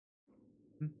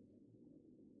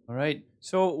 All right.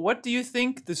 So what do you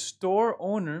think the store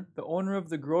owner, the owner of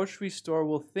the grocery store,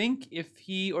 will think if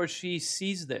he or she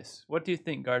sees this? What do you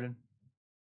think, Garden?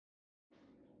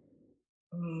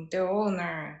 The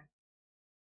owner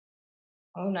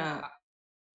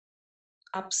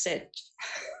upset.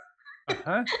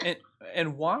 Uh-huh.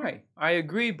 And why? I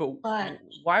agree, but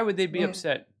why would they be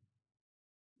upset?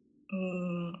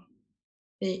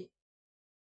 It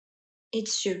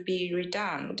should be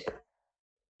returned.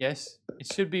 Yes, it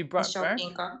should be brought back.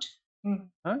 Cart.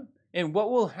 Huh? And what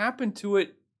will happen to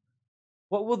it?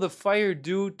 What will the fire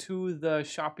do to the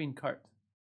shopping cart?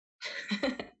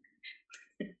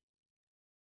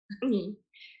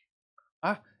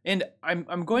 And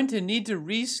I'm going to need to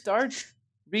restart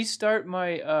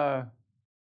my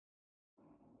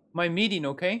my meeting,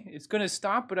 okay? It's going to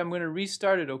stop, but I'm going to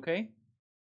restart it, okay?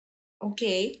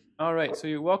 Okay. All right, so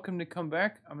you're welcome to come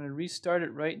back. I'm going to restart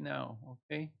it right now,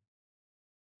 okay?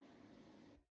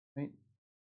 Right.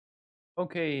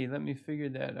 Okay, let me figure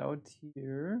that out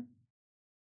here.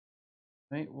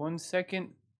 Right, 1 second.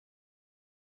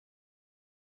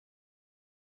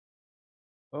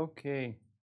 Okay,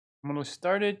 I'm going to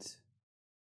start it.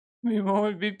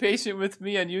 Be patient with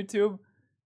me on YouTube.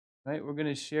 Right, we're going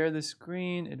to share the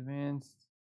screen, advanced.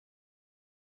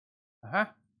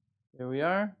 Aha, there we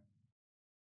are.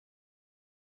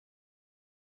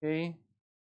 Okay,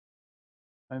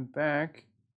 I'm back.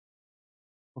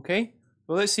 Okay,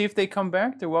 well, let's see if they come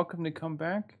back. They're welcome to come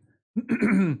back.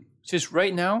 Just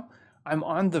right now, I'm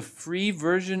on the free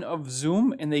version of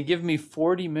Zoom and they give me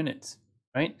 40 minutes,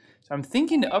 right? So I'm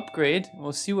thinking to upgrade.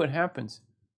 We'll see what happens.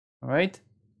 All right.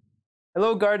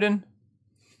 Hello, Garden.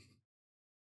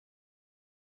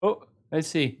 Oh, let's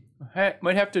see.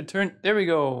 Might have to turn. There we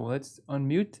go. Let's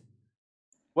unmute.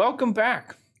 Welcome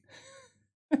back.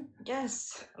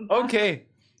 Yes. Okay.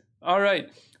 All right.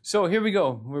 So here we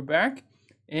go. We're back.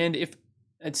 And if,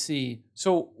 let's see.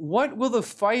 So what will the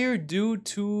fire do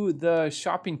to the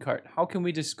shopping cart? How can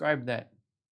we describe that?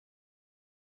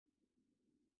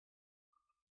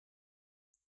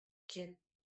 Get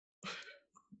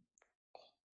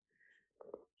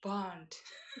burned.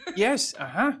 Yes.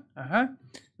 Uh-huh. Uh-huh.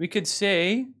 We could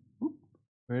say,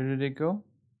 where did it go?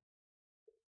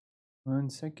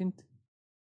 1 second.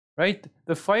 Right?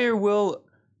 The fire will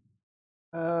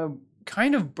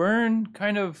kind of burn,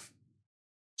 kind of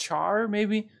char,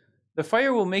 maybe. The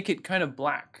fire will make it kind of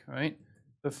black, right?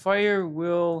 The fire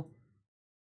will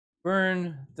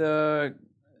burn the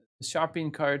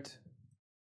shopping cart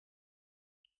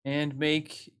and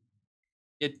make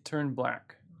it turn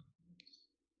black.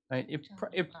 Right?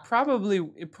 It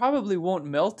probably won't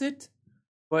melt it,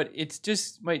 but it's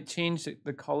just might change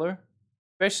the color,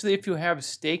 especially if you have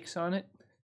steaks on it.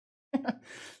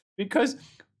 Because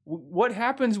what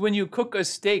happens when you cook a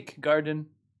steak, Garden?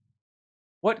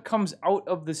 What comes out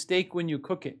of the steak when you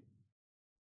cook it?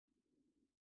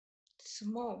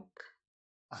 Smoke.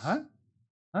 Uh-huh.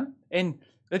 Huh? And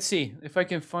let's see if I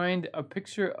can find a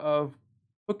picture of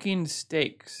cooking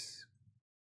steaks.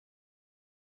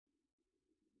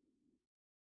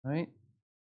 Right?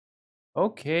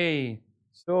 Okay.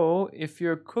 So if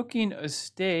you're cooking a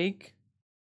steak,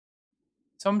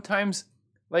 sometimes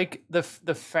like the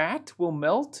fat will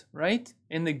melt, right?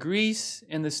 And the grease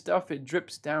and the stuff, it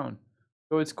drips down.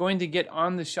 So it's going to get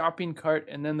on the shopping cart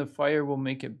and then the fire will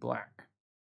make it black.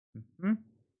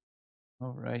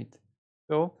 All right.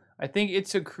 So I think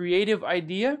it's a creative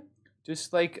idea,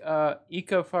 just like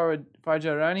Ika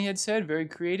Fajarani had said, very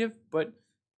creative, but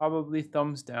probably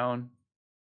thumbs down.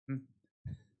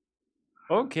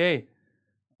 Okay.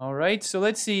 All right. So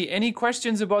let's see. Any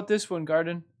questions about this one,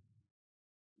 Garden?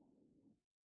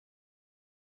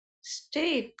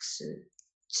 Steaks.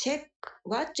 Check.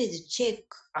 What is check?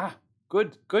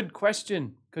 Good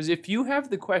question. Because if you have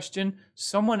the question,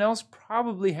 someone else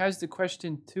probably has the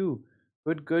question too.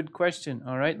 Good question.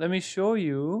 All right, let me show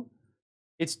you.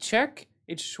 It's check.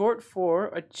 It's short for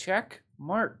a check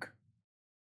mark.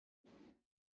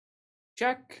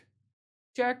 Check.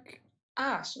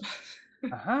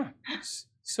 Uh-huh.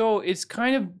 So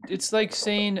it's like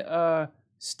saying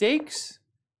steaks.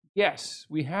 Yes,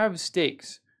 we have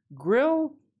steaks.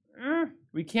 Grill,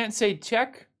 we can't say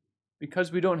check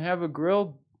because we don't have a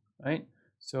grill, right?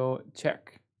 So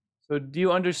check. So do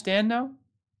you understand now?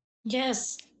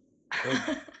 Yes.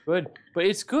 Good. But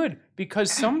it's good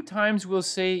because sometimes we'll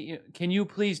say, can you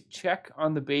please check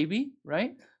on the baby,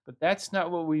 right? But that's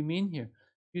not what we mean here.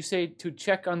 You say to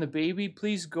check on the baby,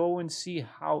 please go and see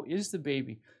how is the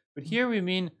baby. But here we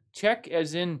mean check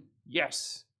as in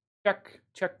yes.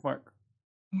 Check mark.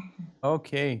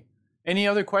 Okay. Any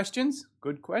other questions?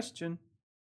 Good question.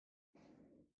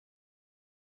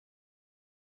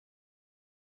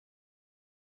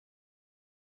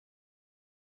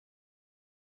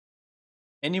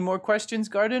 Any more questions,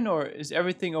 Garden, or is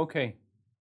everything okay?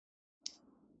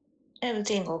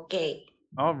 Everything okay.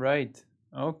 All right.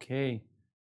 Okay.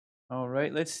 All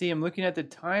right. Let's see. I'm looking at the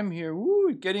time here.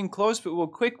 Woo, getting close, but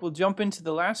we'll jump into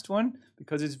the last one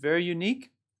because it's very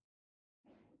unique.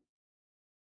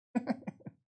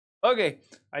 Okay.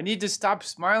 I need to stop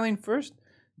smiling first.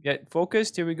 Get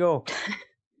focused. Here we go.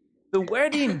 The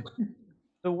wedding.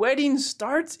 The wedding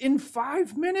starts in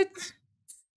 5 minutes.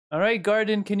 All right,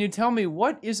 Garden, can you tell me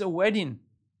what is a wedding?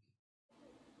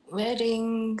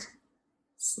 wedding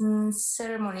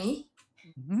ceremony.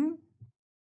 Mm-hmm.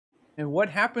 And what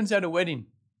happens at a wedding?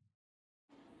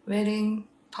 Wedding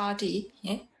party.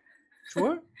 Yeah.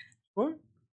 Sure, sure.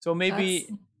 So maybe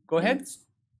go ahead.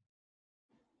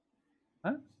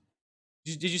 Huh?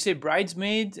 Did you say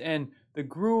bridesmaids and the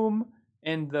groom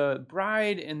and the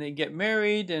bride and they get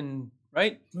married and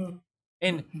right?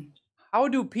 And how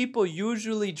do people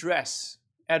usually dress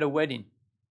at a wedding?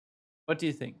 What do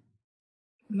you think?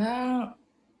 Men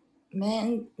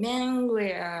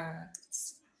wear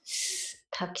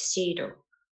tuxedo.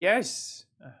 Yes.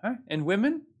 Uh-huh. And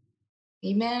women?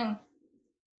 Women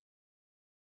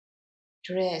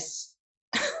dress.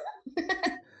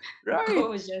 Right.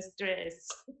 Gorgeous dress.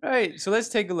 Right. So let's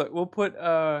take a look. We'll put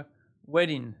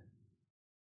wedding.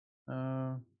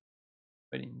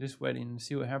 Wedding. Just wedding and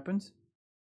see what happens.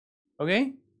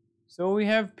 Okay? So we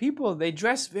have people, they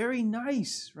dress very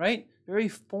nice, right? Very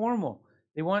formal.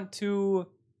 They want to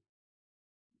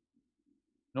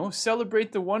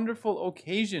celebrate the wonderful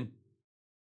occasion.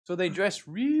 So they dress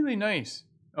really nice.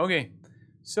 Okay.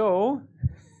 So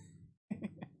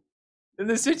in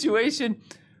the situation,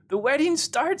 the wedding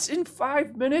starts in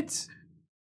 5 minutes.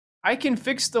 I can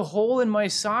fix the hole in my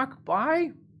sock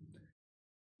by?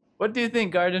 What do you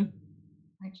think, Garden?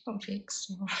 I can fix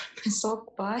my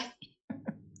sock by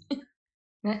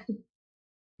pen.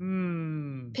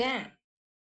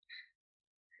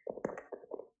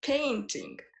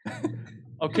 Painting.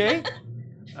 Okay.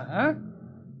 Uh-huh.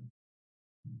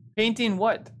 Painting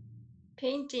what?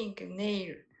 Painting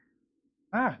nail.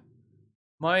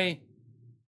 My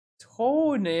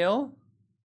toenail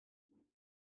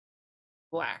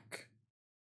black.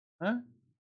 Huh?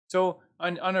 So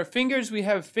on our fingers we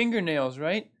have fingernails,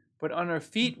 right? But on our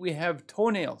feet we have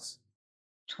toenails.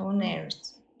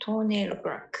 Toenails. Toenail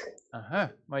black.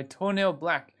 My toenail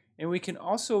black. And we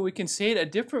can say it a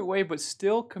different way but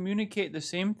still communicate the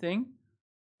same thing.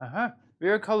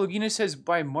 Vera Kalugina says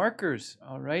by markers.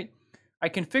 All right. I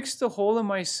can fix the hole in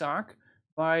my sock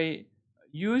by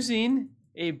using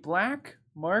a black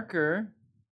marker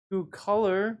to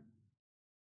color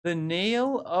the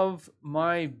nail of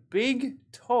my big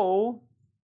toe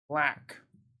black.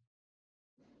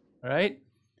 All right.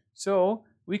 So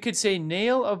we could say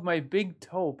nail of my big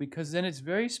toe because then it's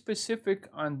very specific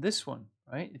on this one,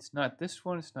 right? It's not this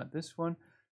one. It's not this one.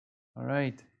 All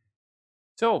right.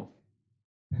 So,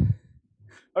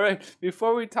 all right,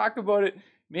 before we talk about it,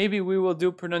 maybe we will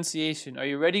do pronunciation. Are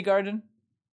you ready, Garden?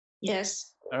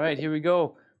 Yes. All right, here we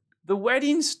go. The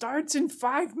wedding starts in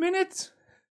 5 minutes.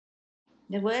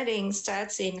 The wedding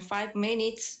starts in 5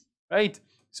 minutes. Right.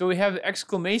 So we have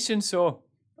exclamation. So,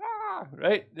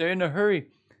 right, they're in a hurry.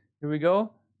 Here we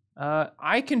go.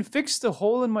 I can fix the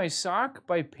hole in my sock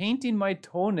by painting my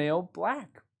toenail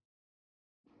black.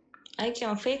 I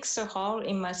can fix a hole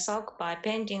in my sock by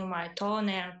painting my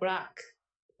toenail black.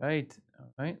 Right.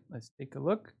 All right. Let's take a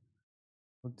look.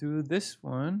 We'll do this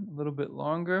one a little bit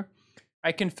longer.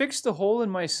 I can fix the hole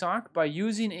in my sock by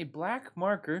using a black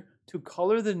marker to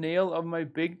color the nail of my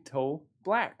big toe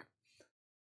black.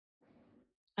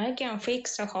 I can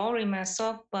fix a hole in my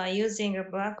sock by using a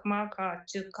black marker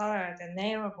to color the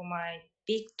nail of my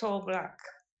big toe black.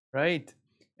 Right.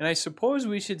 And I suppose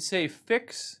we should say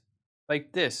fix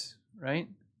like this, right?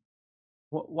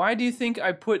 Why do you think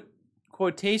I put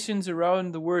quotations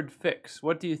around the word fix?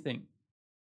 What do you think?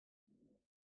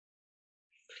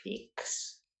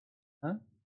 Fix. Huh?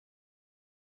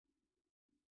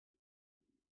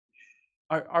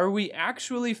 Are we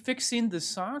actually fixing the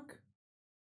sock?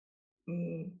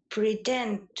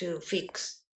 Pretend to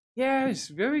fix. Yes,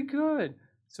 very good.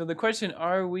 So the question,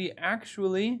 are we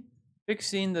actually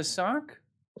fixing the sock?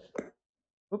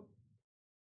 Oop.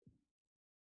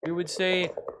 We would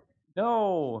say,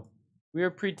 no, we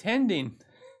are pretending.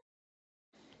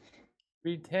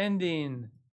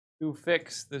 Pretending to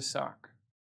fix the sock.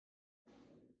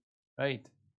 Right.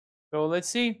 So let's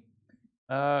see.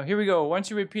 Here we go. Why don't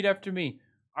you repeat after me?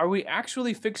 Are we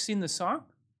actually fixing the sock?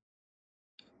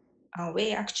 Are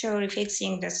we actually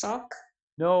fixing the sock?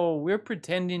 No, we're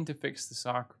pretending to fix the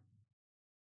sock.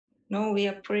 No, we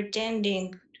are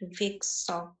pretending to fix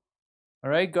sock. All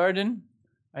right, Garden.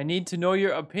 I need to know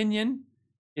your opinion.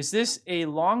 Is this a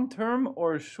long-term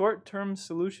or short-term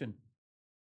solution?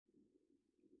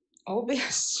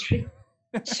 Obviously,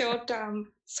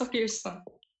 short-term solution.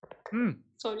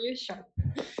 Solution.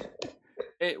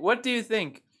 Hey, what do you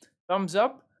think? Thumbs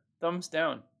up, thumbs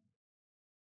down?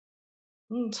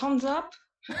 Thumbs up.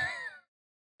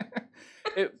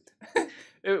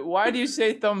 Why do you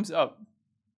say thumbs up?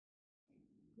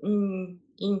 In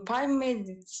 5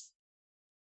 minutes.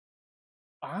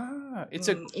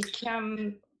 It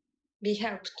can be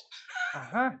helped.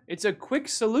 It's a quick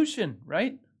solution,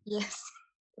 right? Yes.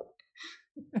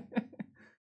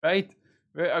 Right?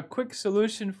 A quick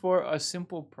solution for a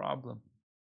simple problem.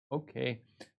 Okay.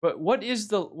 But what is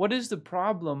the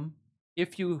problem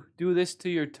if you do this to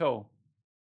your toe?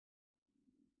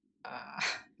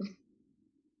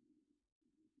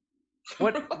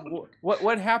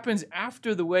 What happens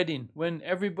after the wedding when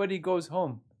everybody goes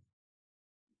home?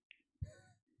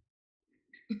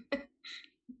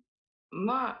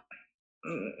 No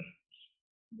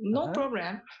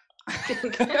problem. I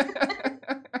think.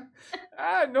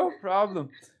 No problem.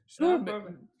 Sure, No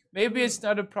problem. maybe it's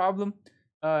not a problem,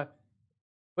 but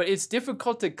it's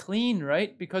difficult to clean,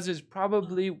 right? Because it's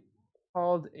probably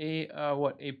called a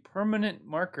a permanent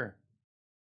marker.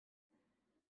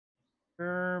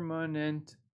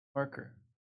 Permanent marker.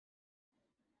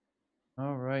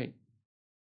 All right.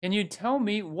 Can you tell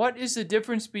me what is the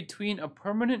difference between a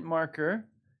permanent marker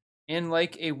and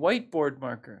like a whiteboard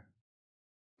marker?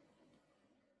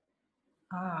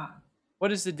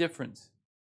 What is the difference?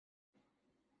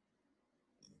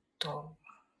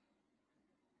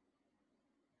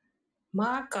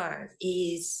 Marker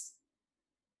is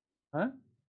Huh?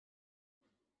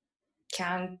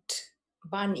 can't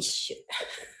vanish.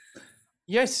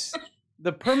 Yes,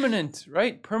 the permanent,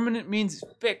 right? Permanent means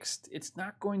fixed. It's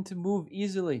not going to move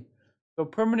easily. So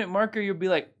permanent marker, you'll be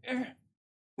like, and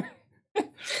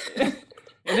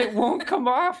it won't come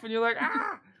off, and you're like,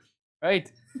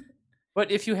 right?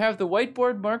 But if you have the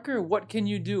whiteboard marker, what can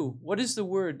you do? What is the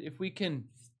word? If we can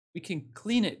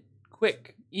clean it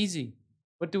quick, easy.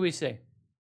 What do we say?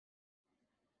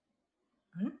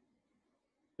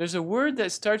 There's a word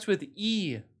that starts with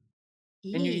E.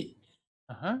 And you,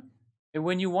 and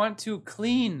when you want to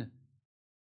clean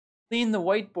the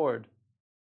whiteboard,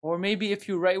 or maybe if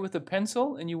you write with a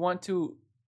pencil and you want to,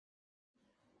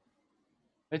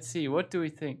 let's see, what do we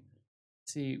think?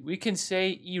 Let's see, we can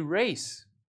say erase.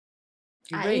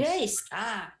 Erase.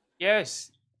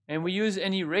 Yes, and we use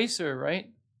an eraser, right?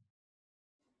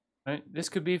 Right. This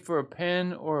could be for a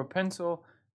pen or a pencil.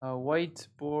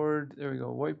 Whiteboard. There we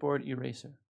go. Whiteboard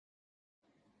eraser.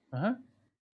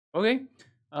 Okay.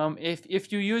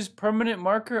 If you use permanent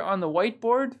marker on the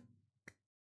whiteboard,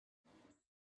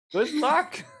 good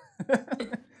luck.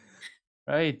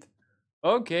 Right.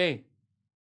 Okay.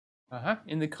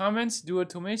 In the comments,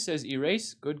 Duotome says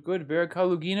erase. Good, good. Vera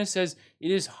Kalugina says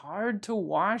it is hard to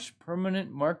wash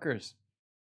permanent markers.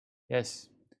 Yes.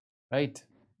 Right.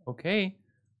 Okay.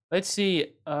 Let's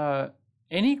see.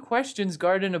 Any questions,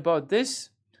 Garden, about this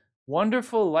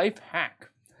wonderful life hack?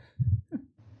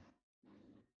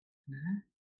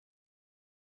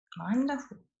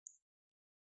 Wonderful.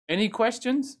 Any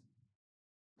questions?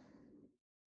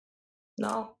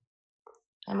 No,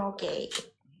 I'm okay.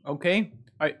 Okay.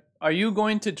 Are you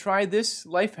going to try this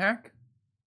life hack?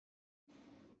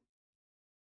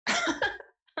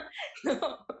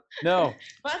 No. No.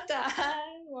 But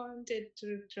I wanted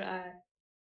to try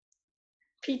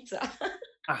pizza.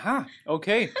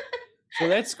 Okay. So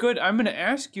that's good. I'm going to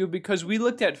ask you because we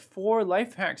looked at 4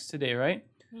 life hacks today, right?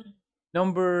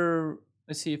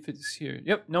 Let's see if it's here.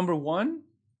 Yep. Number 1.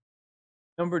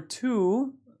 Number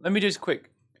 2, let me just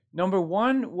quick. Number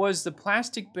 1 was the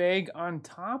plastic bag on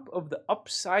top of the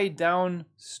upside down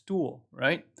stool,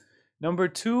 right? Number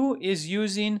 2 is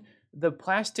using the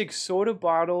plastic soda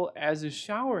bottle as a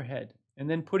shower head and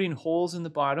then putting holes in the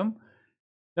bottom.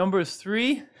 Number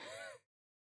 3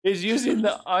 is using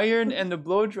the iron and the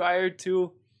blow dryer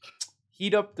to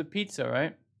heat up the pizza,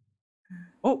 right?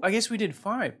 Oh, I guess we did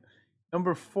 5.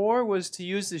 Number 4 was to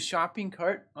use the shopping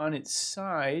cart on its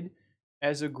side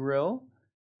as a grill.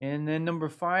 And then number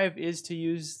 5 is to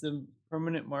use the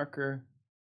permanent marker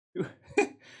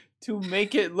to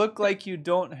make it look like you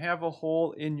don't have a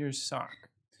hole in your sock.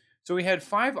 So we had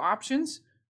 5 options.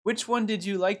 Which one did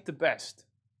you like the best?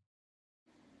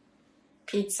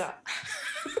 Pizza.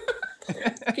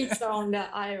 Pizza on the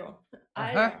iron.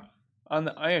 On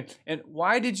the iron. And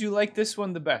why did you like this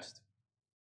one the best?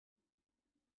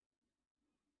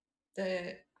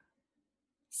 The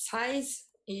size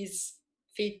is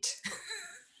fit.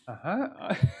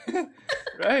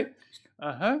 Right.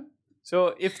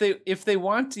 So if they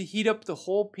want to heat up the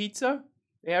whole pizza,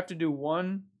 they have to do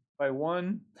one by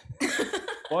one,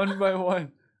 one by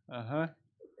one.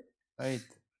 Right.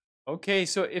 Okay.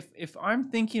 So if I'm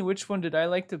thinking which one did I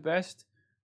like the best?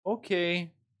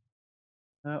 Okay.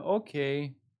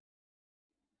 Okay.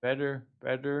 Better.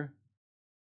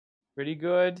 Pretty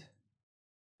good.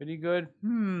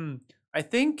 I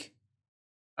think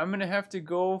I'm gonna have to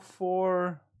go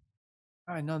for.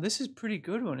 I know this is a pretty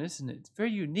good one, isn't it? It's very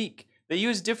unique. They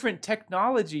use different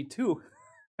technology too.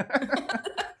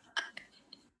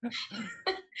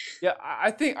 Yeah,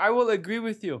 I think I will agree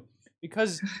with you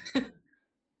because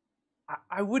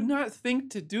I would not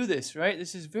think to do this, right?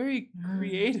 This is very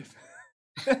creative.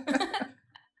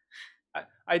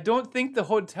 I don't think the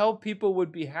hotel people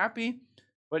would be happy,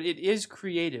 but it is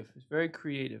creative. It's very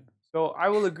creative. So I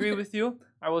will agree with you.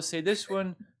 I will say this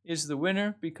one is the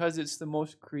winner because it's the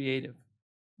most creative.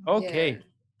 Okay.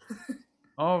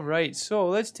 All right. So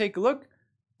let's take a look.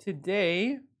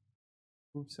 Today,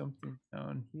 move something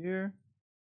down here.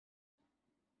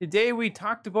 Today we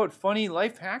talked about funny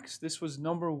life hacks. This was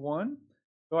number 1.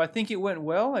 So I think it went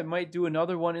well. I might do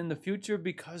another one in the future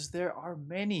because there are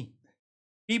many.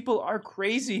 People are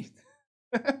crazy.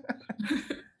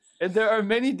 And there are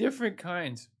many different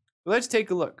kinds. Let's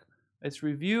take a look. Let's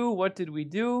review what did we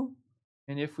do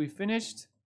and if we finished.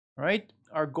 All right.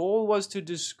 Our goal was to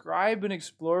describe and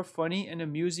explore funny and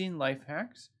amusing life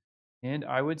hacks. And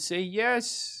I would say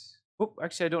yes. Oh,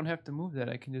 actually, I don't have to move that.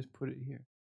 I can just put it here.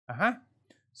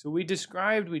 So we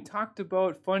talked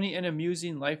about funny and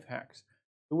amusing life hacks.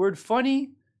 The word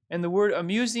funny and the word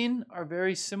amusing are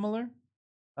very similar.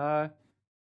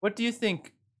 What do you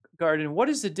think, Garden? What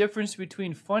is the difference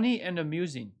between funny and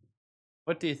amusing?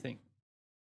 What do you think?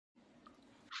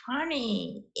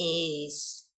 Funny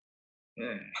is.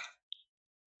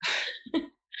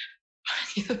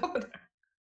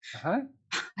 Uh-huh.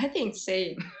 I think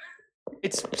same.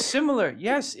 It's similar.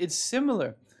 Yes, it's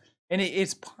similar. And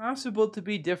it's possible to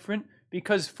be different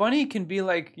because funny can be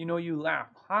like, you laugh.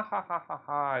 Ha ha ha ha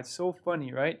ha. It's so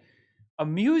funny, right?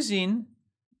 Amusing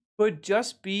could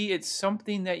just be it's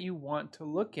something that you want to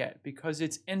look at because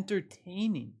it's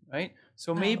entertaining, right?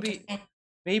 So maybe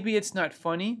it's not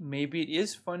funny, maybe it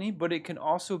is funny, but it can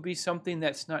also be something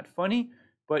that's not funny,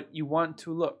 but you want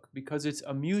to look because it's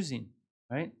amusing,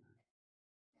 right?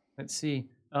 Let's see.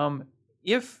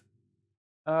 If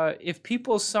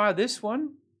people saw this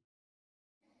one,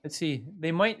 let's see,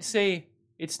 they might say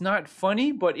it's not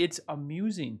funny, but it's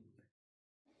amusing.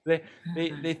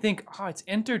 They think, oh, it's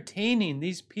entertaining.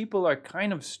 These people are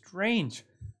kind of strange.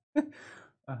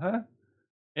 And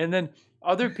then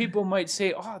other people might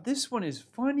say, oh, this one is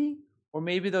funny. Or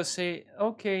maybe they'll say,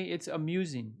 okay, it's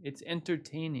amusing. It's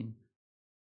entertaining.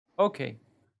 Okay.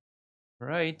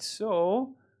 Right.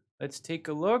 So let's take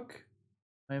a look.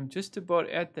 I'm just about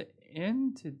at the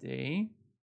end today.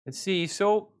 Let's see.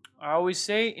 So I always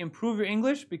say improve your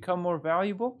English, become more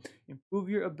valuable, improve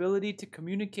your ability to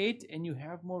communicate, and you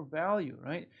have more value,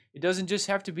 right? It doesn't just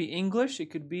have to be English. It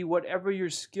could be whatever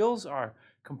your skills are.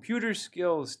 Computer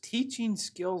skills, teaching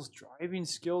skills, driving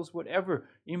skills, whatever.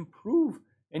 Improve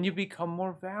and you become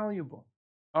more valuable.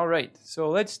 All right. So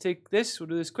let's take this. We'll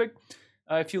do this quick.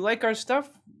 If you like our stuff,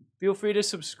 feel free to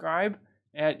subscribe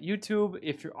at YouTube.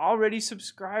 If you're already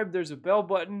subscribed, there's a bell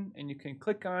button and you can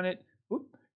click on it.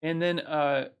 Whoop, and then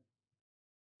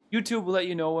YouTube will let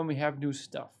you know when we have new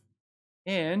stuff.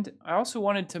 And I also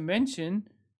wanted to mention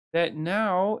that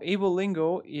now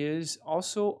AbleLingo is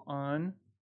also on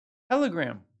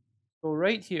Telegram. So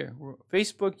right here,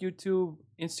 Facebook, YouTube,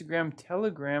 Instagram,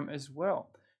 Telegram as well.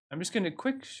 I'm just going to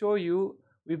quick show you.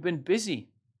 We've been busy.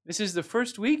 This is the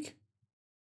first week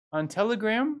on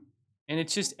Telegram, and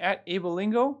it's just at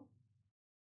AbleLingo.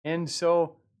 And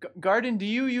so, Garden, do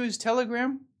you use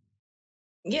Telegram?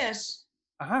 Yes.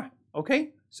 Okay.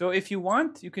 So if you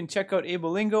want, you can check out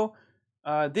AbleLingo.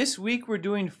 This week we're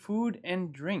doing food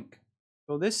and drink.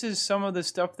 So this is some of the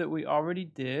stuff that we already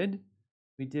did.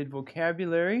 We did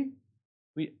vocabulary.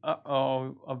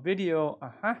 A video.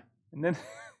 And then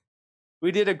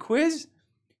we did a quiz,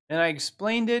 and I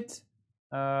explained it.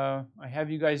 I have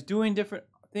you guys doing different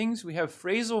things. We have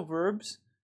phrasal verbs.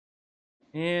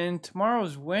 And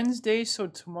tomorrow's Wednesday, so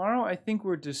tomorrow I think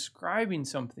we're describing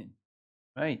something.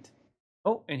 Right.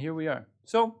 Oh, and here we are.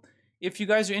 So if you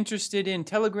guys are interested in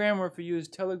Telegram, or if you use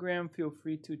Telegram, feel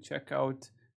free to check out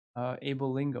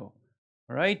AbleLingo.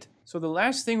 All right. So the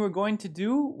last thing we're going to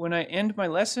do when I end my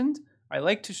lesson, I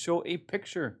like to show a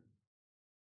picture.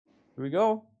 Here we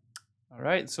go. All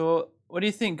right. So what do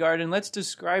you think, Garden? Let's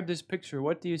describe this picture.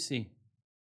 What do you see?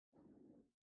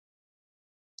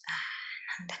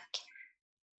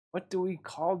 What do we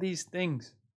call these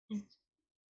things?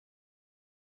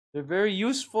 They're very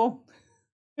useful.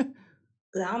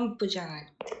 Lamp じゃない。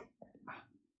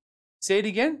 Say it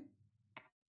again.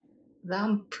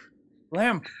 Lamp.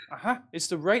 Lamp. It's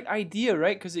the right idea,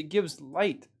 right? Because it gives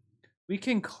light. We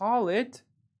can call it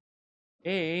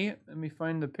let me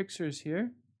find the pictures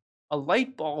here. A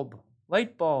light bulb.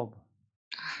 Light bulb.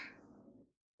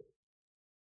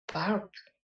 Bulb.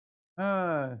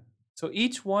 So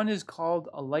each one is called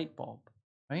a light bulb,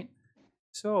 right?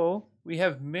 So we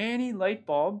have many light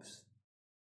bulbs.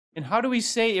 And how do we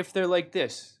say if they're like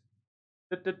this?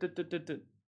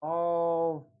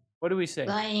 All, what do we say?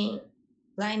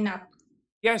 Line up.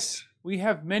 Yes, we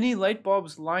have many light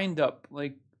bulbs lined up,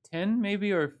 like 10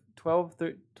 maybe, or 12,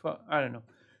 13, 12, I don't know.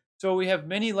 So we have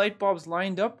many light bulbs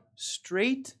lined up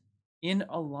straight in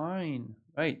a line,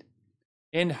 right?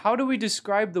 And how do we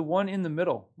describe the one in the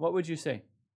middle? What would you say?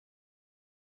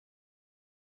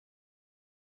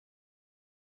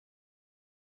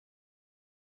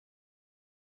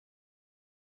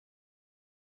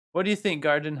 What do you think,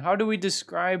 Garden? How do we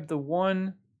describe the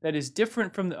one that is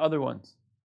different from the other ones?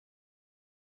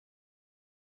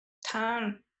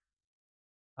 Turn.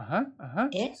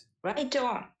 Yeah, Right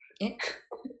on. Yeah.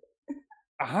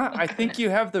 I think you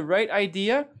have the right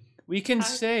idea. We can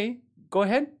say, go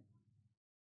ahead.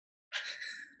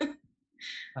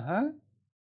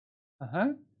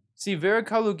 See, Vera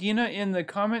Kalugina in the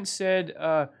comments said,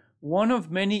 one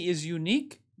of many is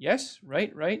unique. Yes,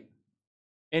 right.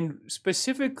 And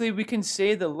specifically, we can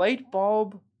say the light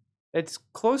bulb that's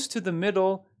close to the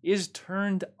middle is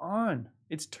turned on.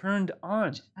 It's turned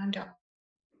on. Turned on.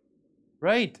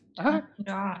 Right. Turned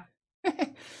on.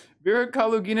 Vera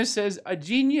Kalugina says, a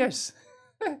genius.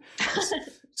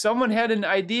 Someone had an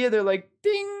idea. They're like,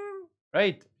 ding.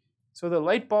 Right. So the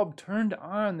light bulb turned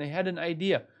on. They had an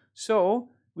idea. So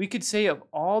we could say of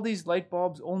all these light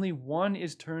bulbs, only one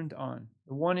is turned on.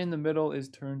 The one in the middle is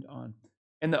turned on.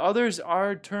 And the others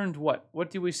are turned what?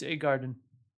 What do we say, Garden?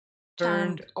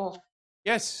 Turned off.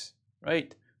 Yes,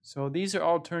 right. So these are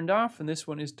all turned off, and this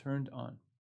one is turned on.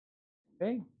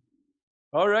 Okay.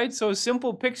 All right, so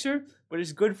simple picture, but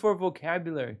it's good for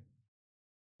vocabulary.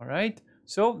 All right,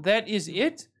 so that is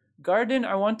it. Garden,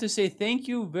 I want to say thank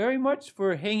you very much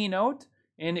for hanging out,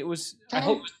 and it was, I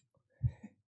hope,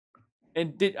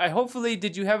 and hopefully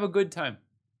did you have a good time?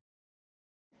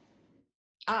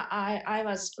 I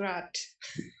was glad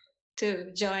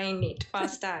to join it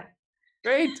first time.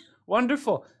 Great,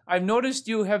 wonderful. I've noticed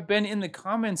you have been in the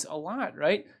comments a lot,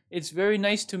 right? It's very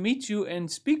nice to meet you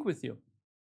and speak with you.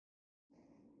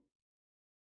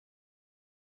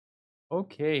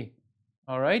 Okay,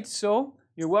 all right, so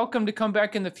you're welcome to come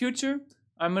back in the future.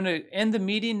 I'm going to end the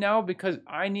meeting now because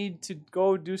I need to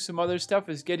go do some other stuff.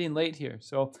 It's getting late here.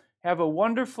 So have a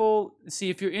wonderful, see,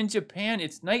 if you're in Japan,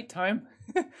 it's nighttime.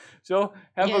 So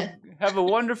have a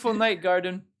wonderful night,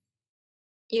 Garden.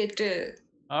 You too.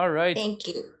 All right. Thank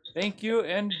you. Thank you,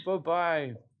 and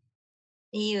bye-bye.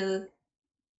 See you.